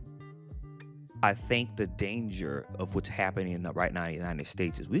 I think the danger of what's happening right now in the United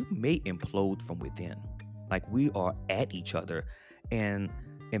States is we may implode from within. Like we are at each other. And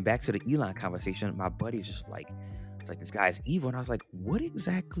back to the Elon conversation, my buddy's just like, it's like this guy's evil. And I was like, what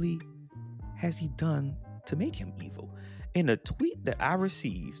exactly has he done to make him evil? In a tweet that I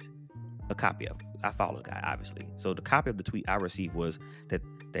received a copy of, I follow the guy, obviously. So the copy of the tweet I received was that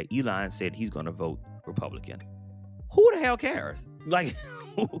Elon said he's going to vote Republican. Who the hell cares? Like,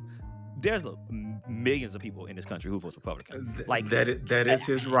 there's millions of people in this country who vote Republican. Like that is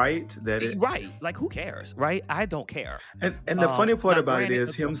his right. Right. Like who cares? Right. I don't care. And the funny part about it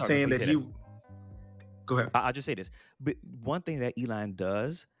is him saying that he. Go ahead. I'll just say this. But one thing that Elon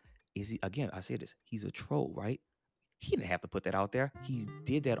does is, I say this, he's a troll, right? He didn't have to put that out there. He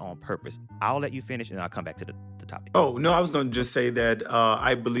did that on purpose. I'll let you finish and I'll come back to the topic. Oh, no, I was going to just say that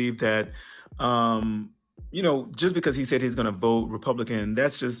I believe that, just because he said he's going to vote Republican,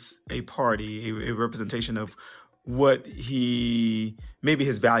 that's just a party, a representation of what maybe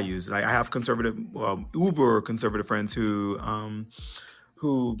his values. Like I have uber conservative friends who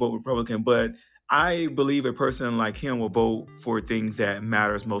vote Republican, but I believe a person like him will vote for things that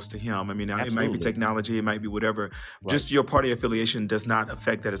matters most to him. I mean, Absolutely. It might be technology, it might be whatever. Right. Just your party affiliation does not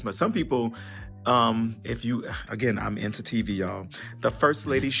affect that as much. Some people, I'm into TV, y'all. The First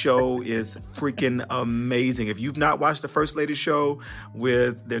Lady show is freaking amazing. If you've not watched the First Lady show,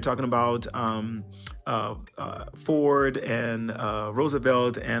 they're talking about Ford and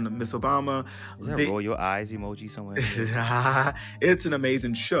Roosevelt and Miss Obama. Is there a roll your eyes emoji somewhere? It's an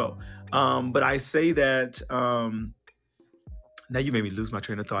amazing show. But I say that now you made me lose my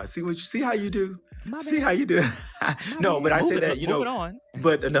train of thought. See how you do? How you do? No, but I say that,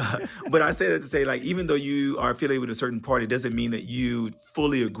 but I say that to say, like, even though you are affiliated with a certain party, doesn't mean that you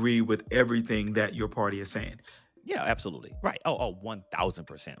fully agree with everything that your party is saying. Yeah, absolutely. Right. Oh,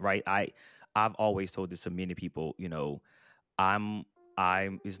 1000%. Right. I've always told this to many people, I'm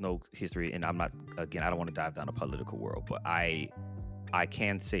is no history, and I'm not, again, I don't want to dive down a political world, but I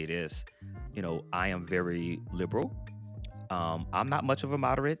can say this, I am very liberal. I'm not much of a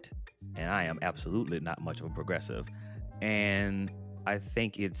moderate, and I am absolutely not much of a progressive. And I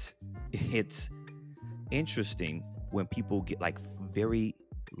think it's interesting when people get like very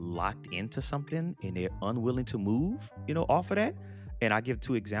locked into something and they're unwilling to move, off of that. And I give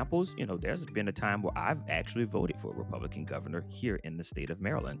two examples. There's been a time where I've actually voted for a Republican governor here in the state of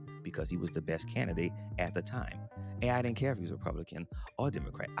Maryland because he was the best candidate at the time. And I didn't care if he was Republican or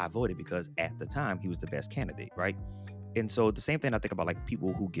Democrat. I voted because at the time he was the best candidate, right? And so the same thing I think about, like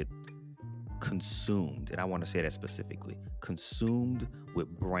people who get consumed, and I want to say that specifically, consumed with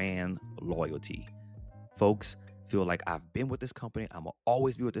brand loyalty. Folks feel like I've been with this company, I'm going to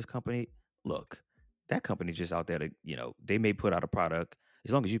always be with this company. Look, that company's just out there to, they may put out a product.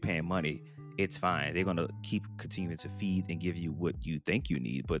 As long as you're paying money, it's fine. They're going to keep continuing to feed and give you what you think you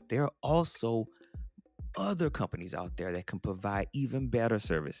need. But there are also other companies out there that can provide even better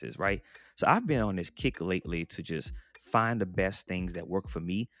services, right? So I've been on this kick lately to just find the best things that work for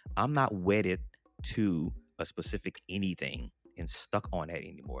me. I'm not wedded to a specific anything and stuck on that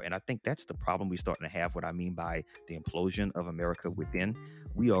anymore. And I think that's the problem we're starting to have, what I mean by the implosion of America within.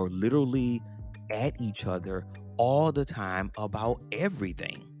 We are literally at each other all the time about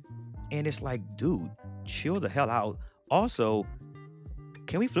everything. And it's like, dude, chill the hell out. Also,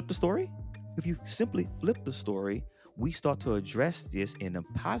 can we flip the story? If you simply flip the story, we start to address this in a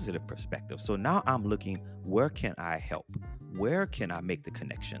positive perspective. So now I'm looking, where can I help? Where can I make the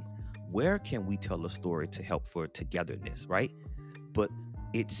connection? Where can we tell a story to help for togetherness, right? But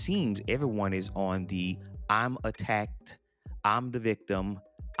it seems everyone is on the I'm attacked, I'm the victim,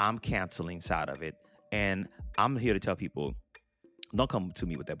 I'm canceling side of it. And I'm here to tell people, don't come to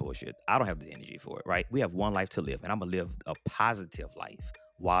me with that bullshit. I don't have the energy for it, right? We have one life to live, and I'm going to live a positive life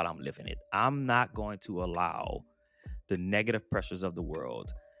while I'm living it. I'm not going to allow the negative pressures of the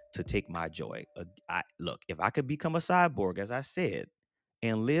world to take my joy. Look, if I could become a cyborg, as I said,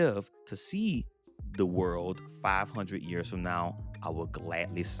 and live to see the world 500 years from now, I will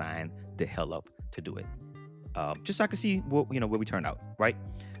gladly sign the hell up to do it. Just so I can see where we turn out, right?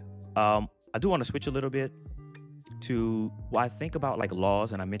 I do want to switch a little bit to I think about like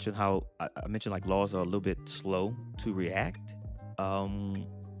laws, and I mentioned how I mentioned like laws are a little bit slow to react.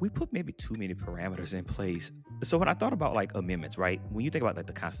 We put maybe too many parameters in place. So when I thought about like amendments, right? When you think about like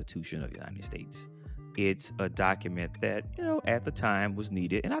the Constitution of the United States, it's a document that at the time was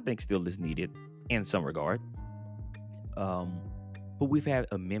needed, and I think still is needed in some regard. But we've had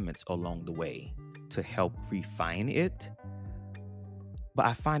amendments along the way to help refine it. But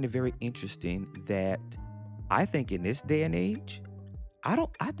I find it very interesting that I think in this day and age, I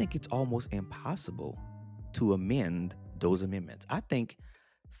think it's almost impossible to amend those amendments. I think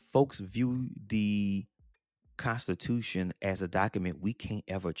folks view the Constitution as a document we can't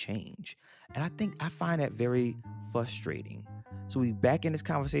ever change. And I find that very frustrating. So we back in this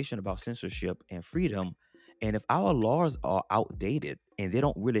conversation about censorship and freedom. And if our laws are outdated and they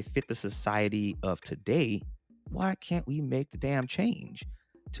don't really fit the society of today, why can't we make the damn change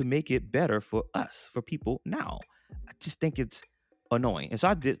to make it better for us, for people now? I just think it's annoying. And so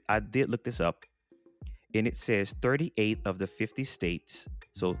I did look this up, and it says 38 of the 50 states,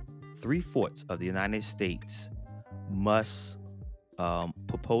 so 3/4 of the United States, must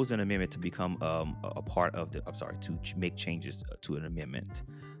propose an amendment to become a part of to make changes to an amendment.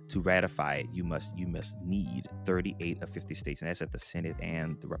 To ratify it, you must need 38 of 50 states, and that's at the Senate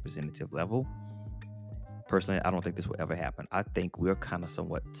and the representative level. Personally, I don't think this will ever happen. I think we're kind of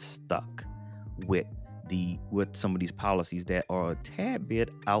somewhat stuck with some of these policies that are a tad bit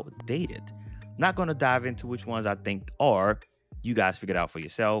outdated. I'm not going to dive into which ones I think are. You guys figure it out for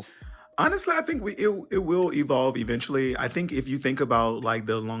yourself. Honestly, I think it will evolve eventually. I think if you think about like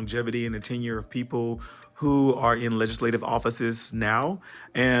the longevity and the tenure of people who are in legislative offices now,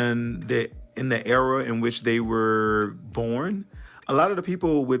 and in the era in which they were born, a lot of the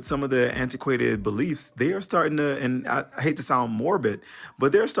people with some of the antiquated beliefs, they are starting to, and I hate to sound morbid,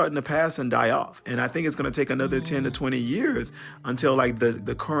 but they're starting to pass and die off. And I think it's going to take another 10 to 20 years until like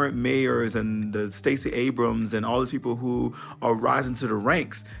the current mayors and the Stacey Abrams and all these people who are rising to the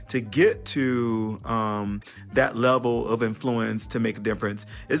ranks to get to that level of influence to make a difference.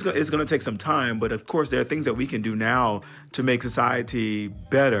 It's going to take some time, but of course there are things that we can do now to make society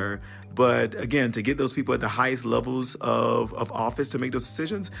better. But again, to get those people at the highest levels of office to make those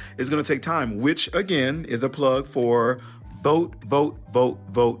decisions is going to take time, which again is a plug for vote, vote, vote,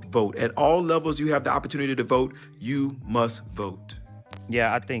 vote, vote. At all levels, you have the opportunity to vote. You must vote.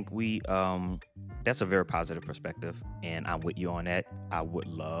 Yeah, I think that's a very positive perspective, and I'm with you on that. I would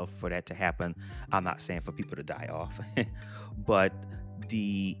love for that to happen. I'm not saying for people to die off, but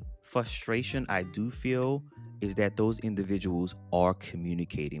the frustration I do feel is that those individuals are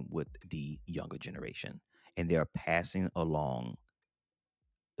communicating with the younger generation, and they're passing along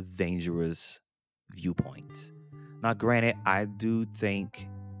dangerous viewpoints. Now, granted, I do think,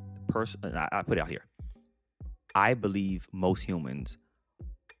 I put it out here, I believe most humans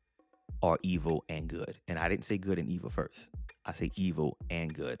are evil and good. And I didn't say good and evil first. I say evil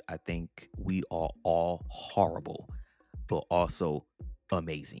and good. I think we are all horrible, but also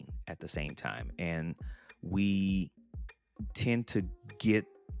amazing at the same time. And we tend to get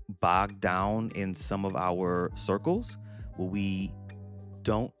bogged down in some of our circles where we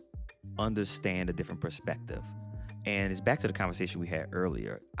don't understand a different perspective. And it's back to the conversation we had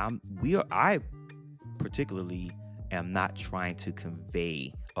earlier. I particularly am not trying to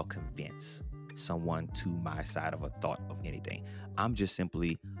convey or convince someone to my side of a thought of anything. I'm just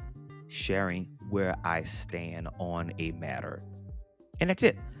simply sharing where I stand on a matter. And that's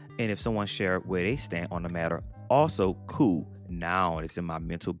it. And if someone shared where they stand on the matter, also cool. Now it's in my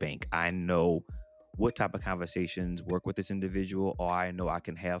mental bank. I know what type of conversations work with this individual, or I know I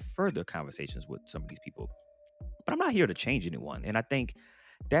can have further conversations with some of these people. But I'm not here to change anyone. And I think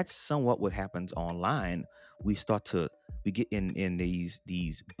that's somewhat what happens online. We get in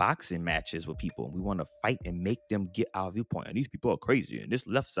these boxing matches with people, and we want to fight and make them get our viewpoint. And these people are crazy, and this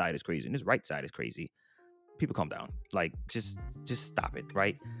left side is crazy, and this right side is crazy. People, calm down. Like, just stop it,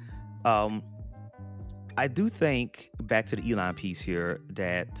 right? I do think, back to the Elon piece here,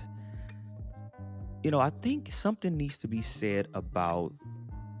 that I think something needs to be said about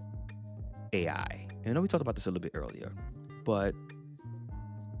AI. And I know we talked about this a little bit earlier, but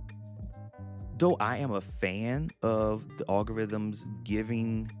though I am a fan of the algorithms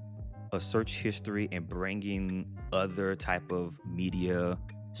giving a search history and bringing other type of media,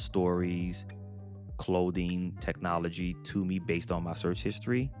 stories, clothing, technology to me based on my search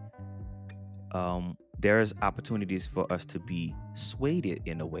history, there's opportunities for us to be swayed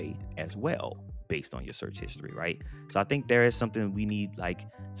in a way as well based on your search history, right? So I think there is something we need, like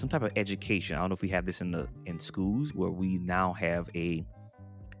some type of education. I don't know if we have this in schools where we now have a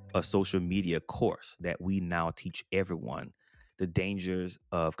social media course that we now teach everyone the dangers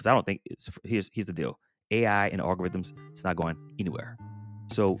of, because I don't think here's the deal. AI and algorithms, it's not going anywhere.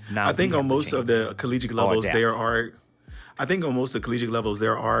 So now I we think on have to most of change the collegiate or levels, adapt. I think on most of the collegiate levels,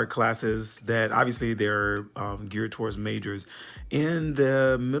 there are classes that obviously they're geared towards majors. In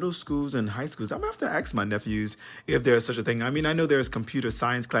the middle schools and high schools, I'm gonna have to ask my nephews if there's such a thing. I mean, I know there's computer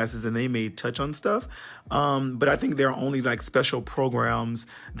science classes and they may touch on stuff, but I think there are only like special programs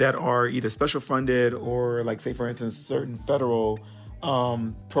that are either special funded or, like, say for instance, certain federal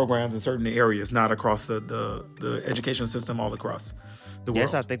programs in certain areas, not across the education system all across the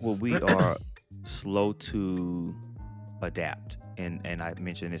Yes, I world. think what we are slow to adapt, and I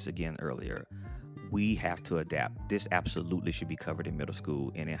mentioned this again earlier. We have to adapt. This absolutely should be covered in middle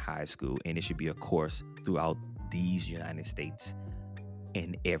school and in high school, and it should be a course throughout these United States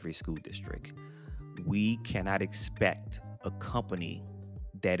in every school district. We cannot expect a company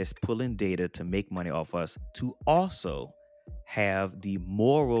that is pulling data to make money off us to also have the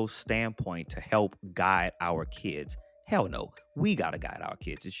moral standpoint to help guide our kids. Hell no, we got to guide our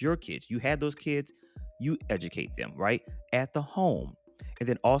kids. It's your kids. You had those kids, you educate them, right? At the home. And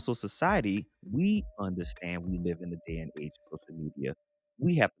then also society, we understand we live in the day and age of social media.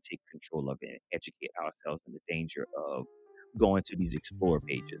 We have to take control of it and educate ourselves in the danger of going to these explore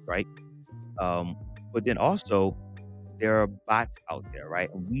pages, right? Um, but then also there are bots out there, right?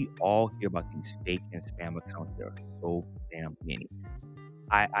 And we all hear about these fake and spam accounts. There are so damn many.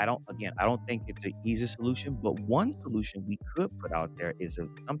 I don't think it's an easy solution, but one solution we could put out there is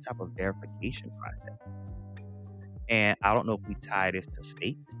some type of verification process. And I don't know if we tie this to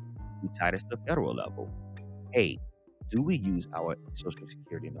states, we tie this to federal level. Hey, do we use our social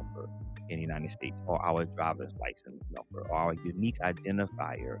security number in the United States or our driver's license number or our unique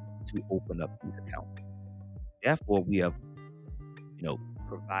identifier to open up these accounts? Therefore, we have,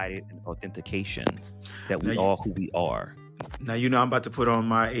 provided an authentication that Now, we you, are who we are. Now, I'm about to put on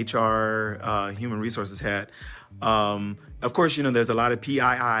my HR human resources hat. Of course, there's a lot of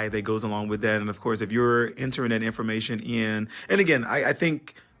PII that goes along with that. And of course, if you're entering that information in, and again, I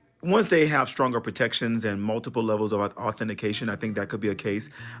think once they have stronger protections and multiple levels of authentication, I think that could be a case.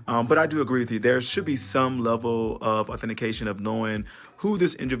 But I do agree with you. There should be some level of authentication of knowing who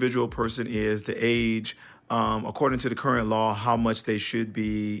this individual person is, the age, according to the current law, how much they should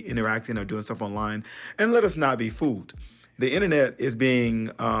be interacting or doing stuff online. And let us not be fooled. The internet is being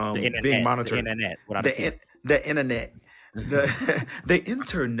The monitored. internet, what I'm saying. The internet, the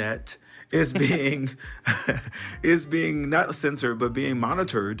internet is being is being not censored but being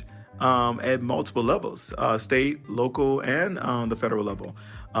monitored at multiple levels, state, local, and the federal level.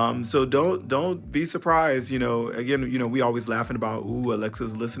 So don't be surprised. Again, we always laughing about, ooh,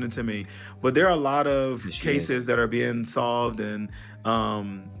 Alexa's listening to me, but there are a lot of She is. cases that are being solved and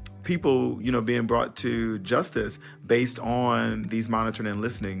people, being brought to justice based on these monitoring and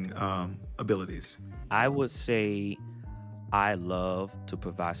listening abilities. I would say I love to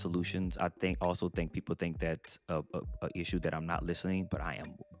provide solutions. I also think people think that's a issue that I'm not listening, but I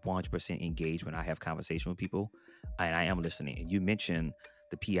am 100% engaged when I have conversation with people, and I am listening. And you mentioned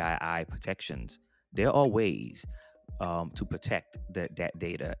the PII protections. There are ways to protect that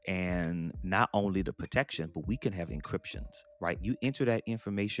data, and not only the protection, but we can have encryptions, right? You enter that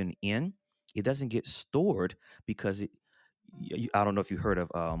information in, it doesn't get stored because I don't know if you heard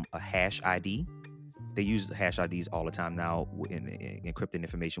of a hash ID. They use hash IDs all the time now in encrypted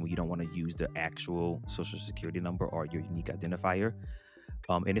information where you don't want to use the actual social security number or your unique identifier.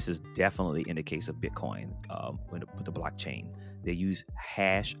 And this is definitely in the case of Bitcoin with the blockchain. They use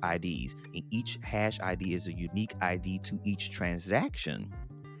hash IDs, and each hash ID is a unique ID to each transaction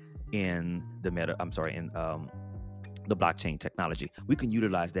in the the blockchain technology. We can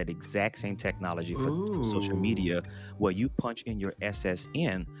utilize that exact same technology for social media, where you punch in your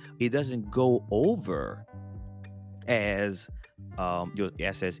SSN, it doesn't go over as your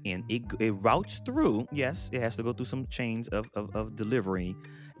SSN. It routes through. Yes, it has to go through some chains of delivery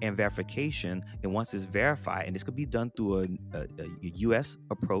and verification. And once it's verified, and this could be done through a U.S.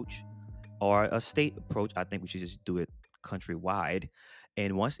 approach or a state approach, I think we should just do it countrywide.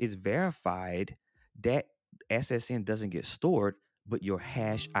 And once it's verified, that SSN doesn't get stored, but your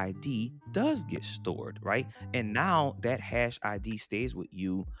hash ID does get stored, right? And now that hash ID stays with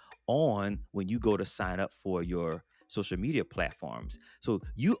you on when you go to sign up for your social media platforms. So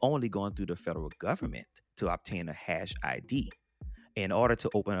you only going through the federal government to obtain a hash ID. In order to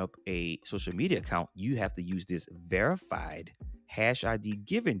open up a social media account, you have to use this verified hash ID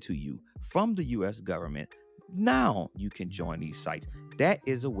given to you from the U.S. government, now you can join these sites. That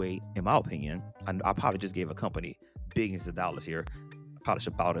is a way, in my opinion, I probably just gave a company billions of dollars here. I probably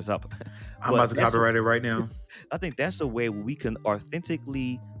should bow this up. I'm about to copyright it right now. I think that's a way we can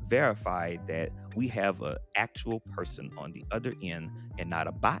authentically verify that we have an actual person on the other end and not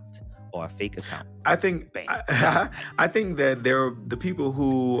a bot or a fake account. I think I think that the people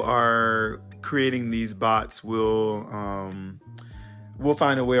who are creating these bots will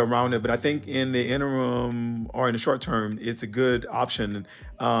find a way around it. But I think in the interim or in the short term, it's a good option.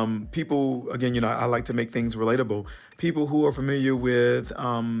 People, again, I like to make things relatable. People who are familiar with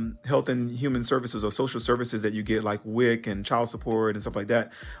health and human services or social services that you get, like WIC and child support and stuff like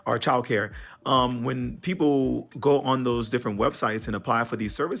that, or childcare. When people go on those different websites and apply for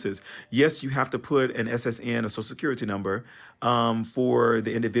these services, yes, you have to put an SSN, a social security number, for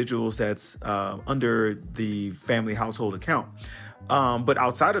the individuals that's under the family household account. But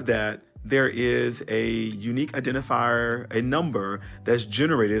outside of that, there is a unique identifier, a number that's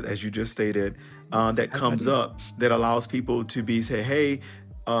generated, as you just stated, that comes up that allows people to say, hey,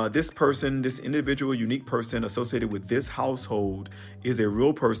 this person, this individual, unique person associated with this household is a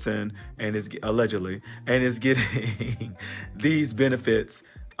real person and is allegedly and is getting these benefits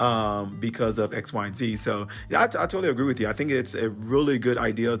because of X, Y, and Z. So yeah, I totally agree with you. I think it's a really good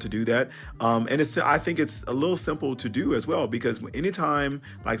idea to do that. And I think it's a little simple to do as well, because anytime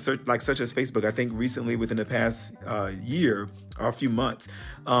such as Facebook, I think recently within the past year or a few months,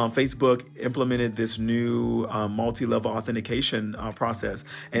 Facebook implemented this new multi-level authentication process.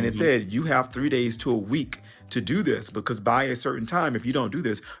 And it said you have 3 days to a week to do this, because by a certain time, if you don't do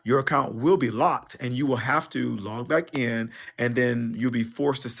this, your account will be locked and you will have to log back in, and then you'll be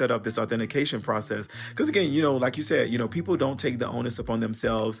forced to set up this authentication process. Because again, like you said, people don't take the onus upon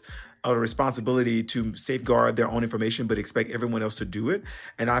themselves or the responsibility to safeguard their own information, but expect everyone else to do it.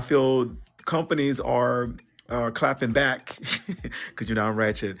 And I feel companies are clapping back because I'm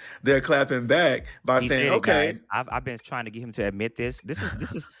ratchet. They're clapping back by saying, "Okay." I've been trying to get him to admit this.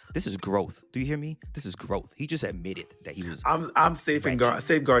 This is growth. Do you hear me? This is growth. He just admitted that he was. I'm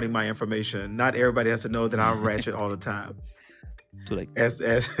safeguarding my information. Not everybody has to know that I'm ratchet all the time. Too late.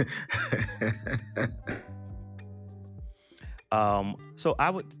 So I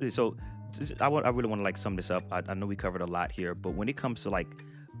really want to sum this up. I know we covered a lot here, but when it comes to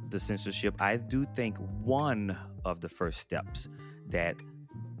the censorship, I do think one of the first steps that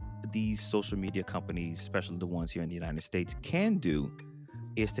these social media companies, especially the ones here in the United States, can do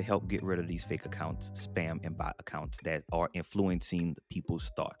is to help get rid of these fake accounts, spam and bot accounts that are influencing people's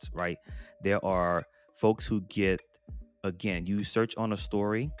thoughts, right? There are folks who you search on a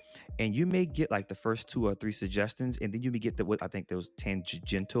story and you may get the first 2 or 3 suggestions, and then you may get what I think those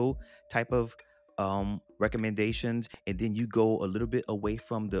tangential type of recommendations, and then you go a little bit away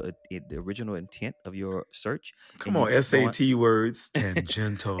from the original intent of your search. Come on, SAT words,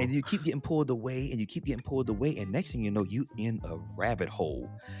 tangential. And you keep getting pulled away, and next thing you know, you in a rabbit hole,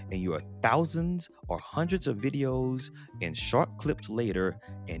 and you are thousands or hundreds of videos and short clips later,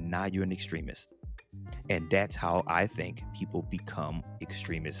 and now you're an extremist. And that's how I think people become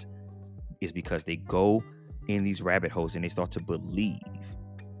extremists, is because they go in these rabbit holes and they start to believe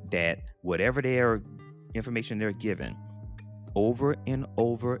that whatever their information they're given over and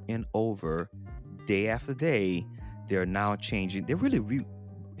over and over, day after day, they're now changing. They're really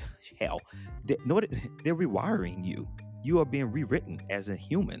they're rewiring you. You are being rewritten as a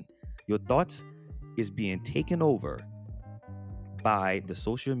human. Your thoughts is being taken over by the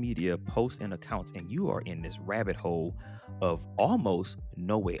social media posts and accounts, and you are in this rabbit hole of almost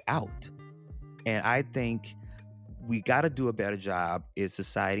no way out. And I think we got to do a better job as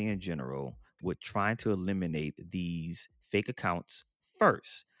society in general with trying to eliminate these fake accounts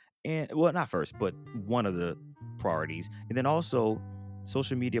first. And not first, but one of the priorities. And then also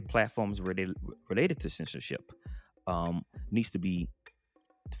social media platforms related to censorship needs to be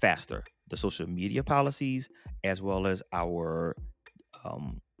faster. The social media policies, as well as our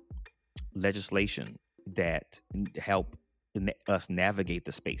legislation that help us navigate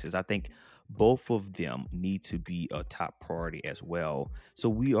the spaces. I think both of them need to be a top priority as well, so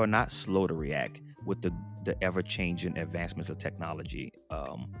we are not slow to react with the ever-changing advancements of technology.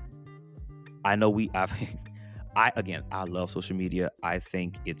 I know I love social media. I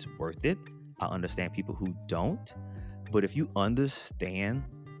think it's worth it. I understand people who don't, but if you understand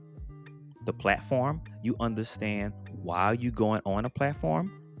the platform, you understand why you're going on a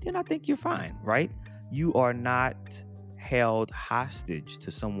platform, then I think you're fine, right? You are not held hostage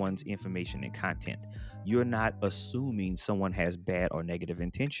to someone's information and content. You're not assuming someone has bad or negative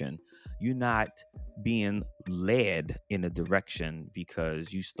intention. You're not being led in a direction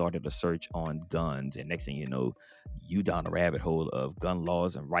because you started a search on guns, and next thing you know, you down a rabbit hole of gun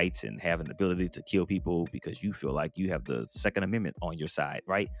laws and rights and having the ability to kill people because you feel like you have the Second Amendment on your side,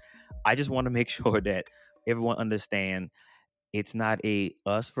 right? I just want to make sure that everyone understand it's not a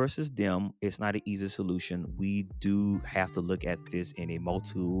us versus them. It's not an easy solution. We do have to look at this in a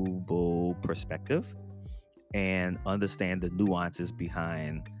multiple perspective and understand the nuances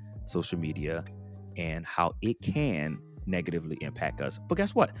behind social media and how it can negatively impact us. But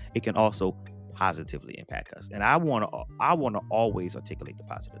guess what? It can also positively impact us. And I want to always articulate the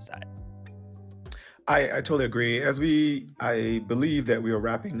positive side. I totally agree. I believe that we are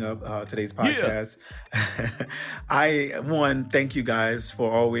wrapping up today's podcast. Thank you guys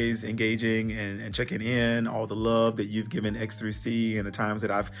for always engaging and checking in, all the love that you've given X3C and the times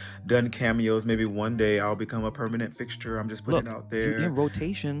that I've done cameos. Maybe one day I'll become a permanent fixture. I'm just putting it out there. You're in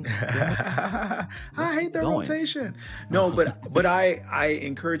rotation. I hate that rotation. No, but I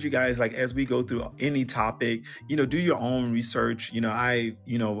encourage you guys, like, as we go through any topic, do your own research.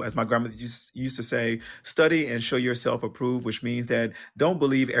 As my grandmother used to say, study and show yourself approved, which means that don't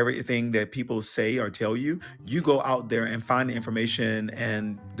believe everything that people say or tell you. You go out there and find the information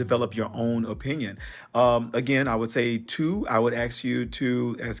and develop your own opinion. Again, I would say I would ask you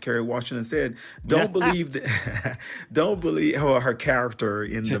to, as Kerry Washington said, don't believe her character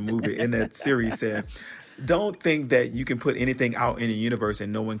in the movie, in that series said, don't think that you can put anything out in the universe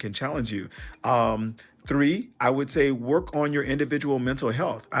and no one can challenge you. 3, I would say work on your individual mental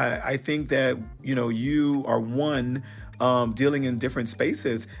health. I think that, you are one dealing in different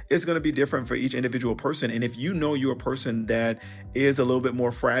spaces. It's going to be different for each individual person. And if you know you're a person that is a little bit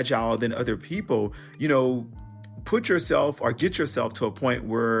more fragile than other people, put yourself or get yourself to a point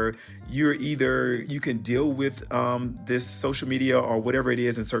where you can deal with this social media or whatever it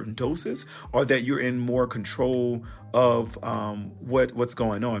is in certain doses, or that you're in more control of what's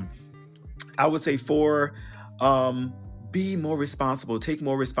going on. I would say 4, be more responsible, take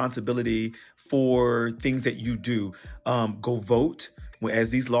more responsibility for things that you do. Go vote.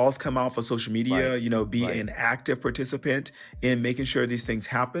 As these laws come out for social media, be an active participant in making sure these things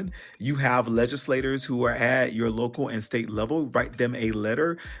happen. You have legislators who are at your local and state level. Write them a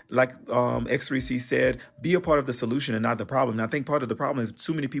letter. Like X3C said, be a part of the solution and not the problem. And I think part of the problem is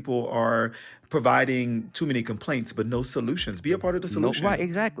too many people are providing too many complaints, but no solutions. Be a part of the solution. No, right,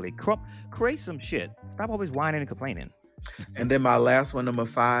 exactly. Create some shit. Stop always whining and complaining. And then my last one, number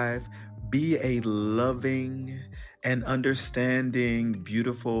 5, be a loving and understanding,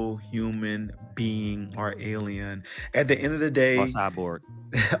 beautiful human being or alien. At the end of the day, or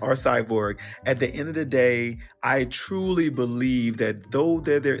cyborg. At the end of the day, I truly believe that though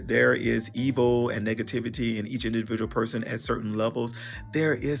there is evil and negativity in each individual person at certain levels,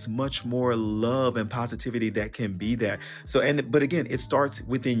 there is much more love and positivity that can be there. But again, it starts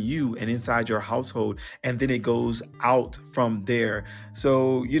within you and inside your household, and then it goes out from there.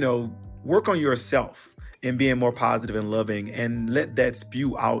 So, work on yourself and being more positive and loving, and let that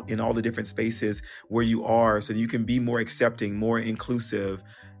spew out in all the different spaces where you are, so that you can be more accepting, more inclusive.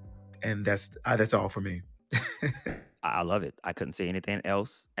 And that's all for me. I love it. I couldn't say anything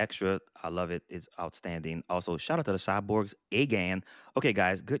else extra. I love it. It's outstanding. Also, shout out to the Cyborgs again. Okay,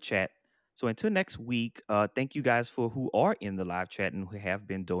 guys, good chat. So until next week, thank you guys for who are in the live chat and who have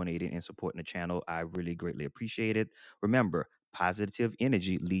been donating and supporting the channel. I really greatly appreciate it. Remember, positive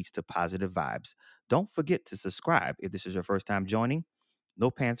energy leads to positive vibes. Don't forget to subscribe if this is your first time joining.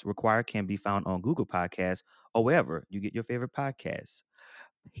 No Pants Required can be found on Google Podcasts or wherever you get your favorite podcasts.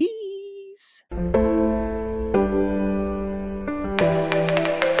 Peace.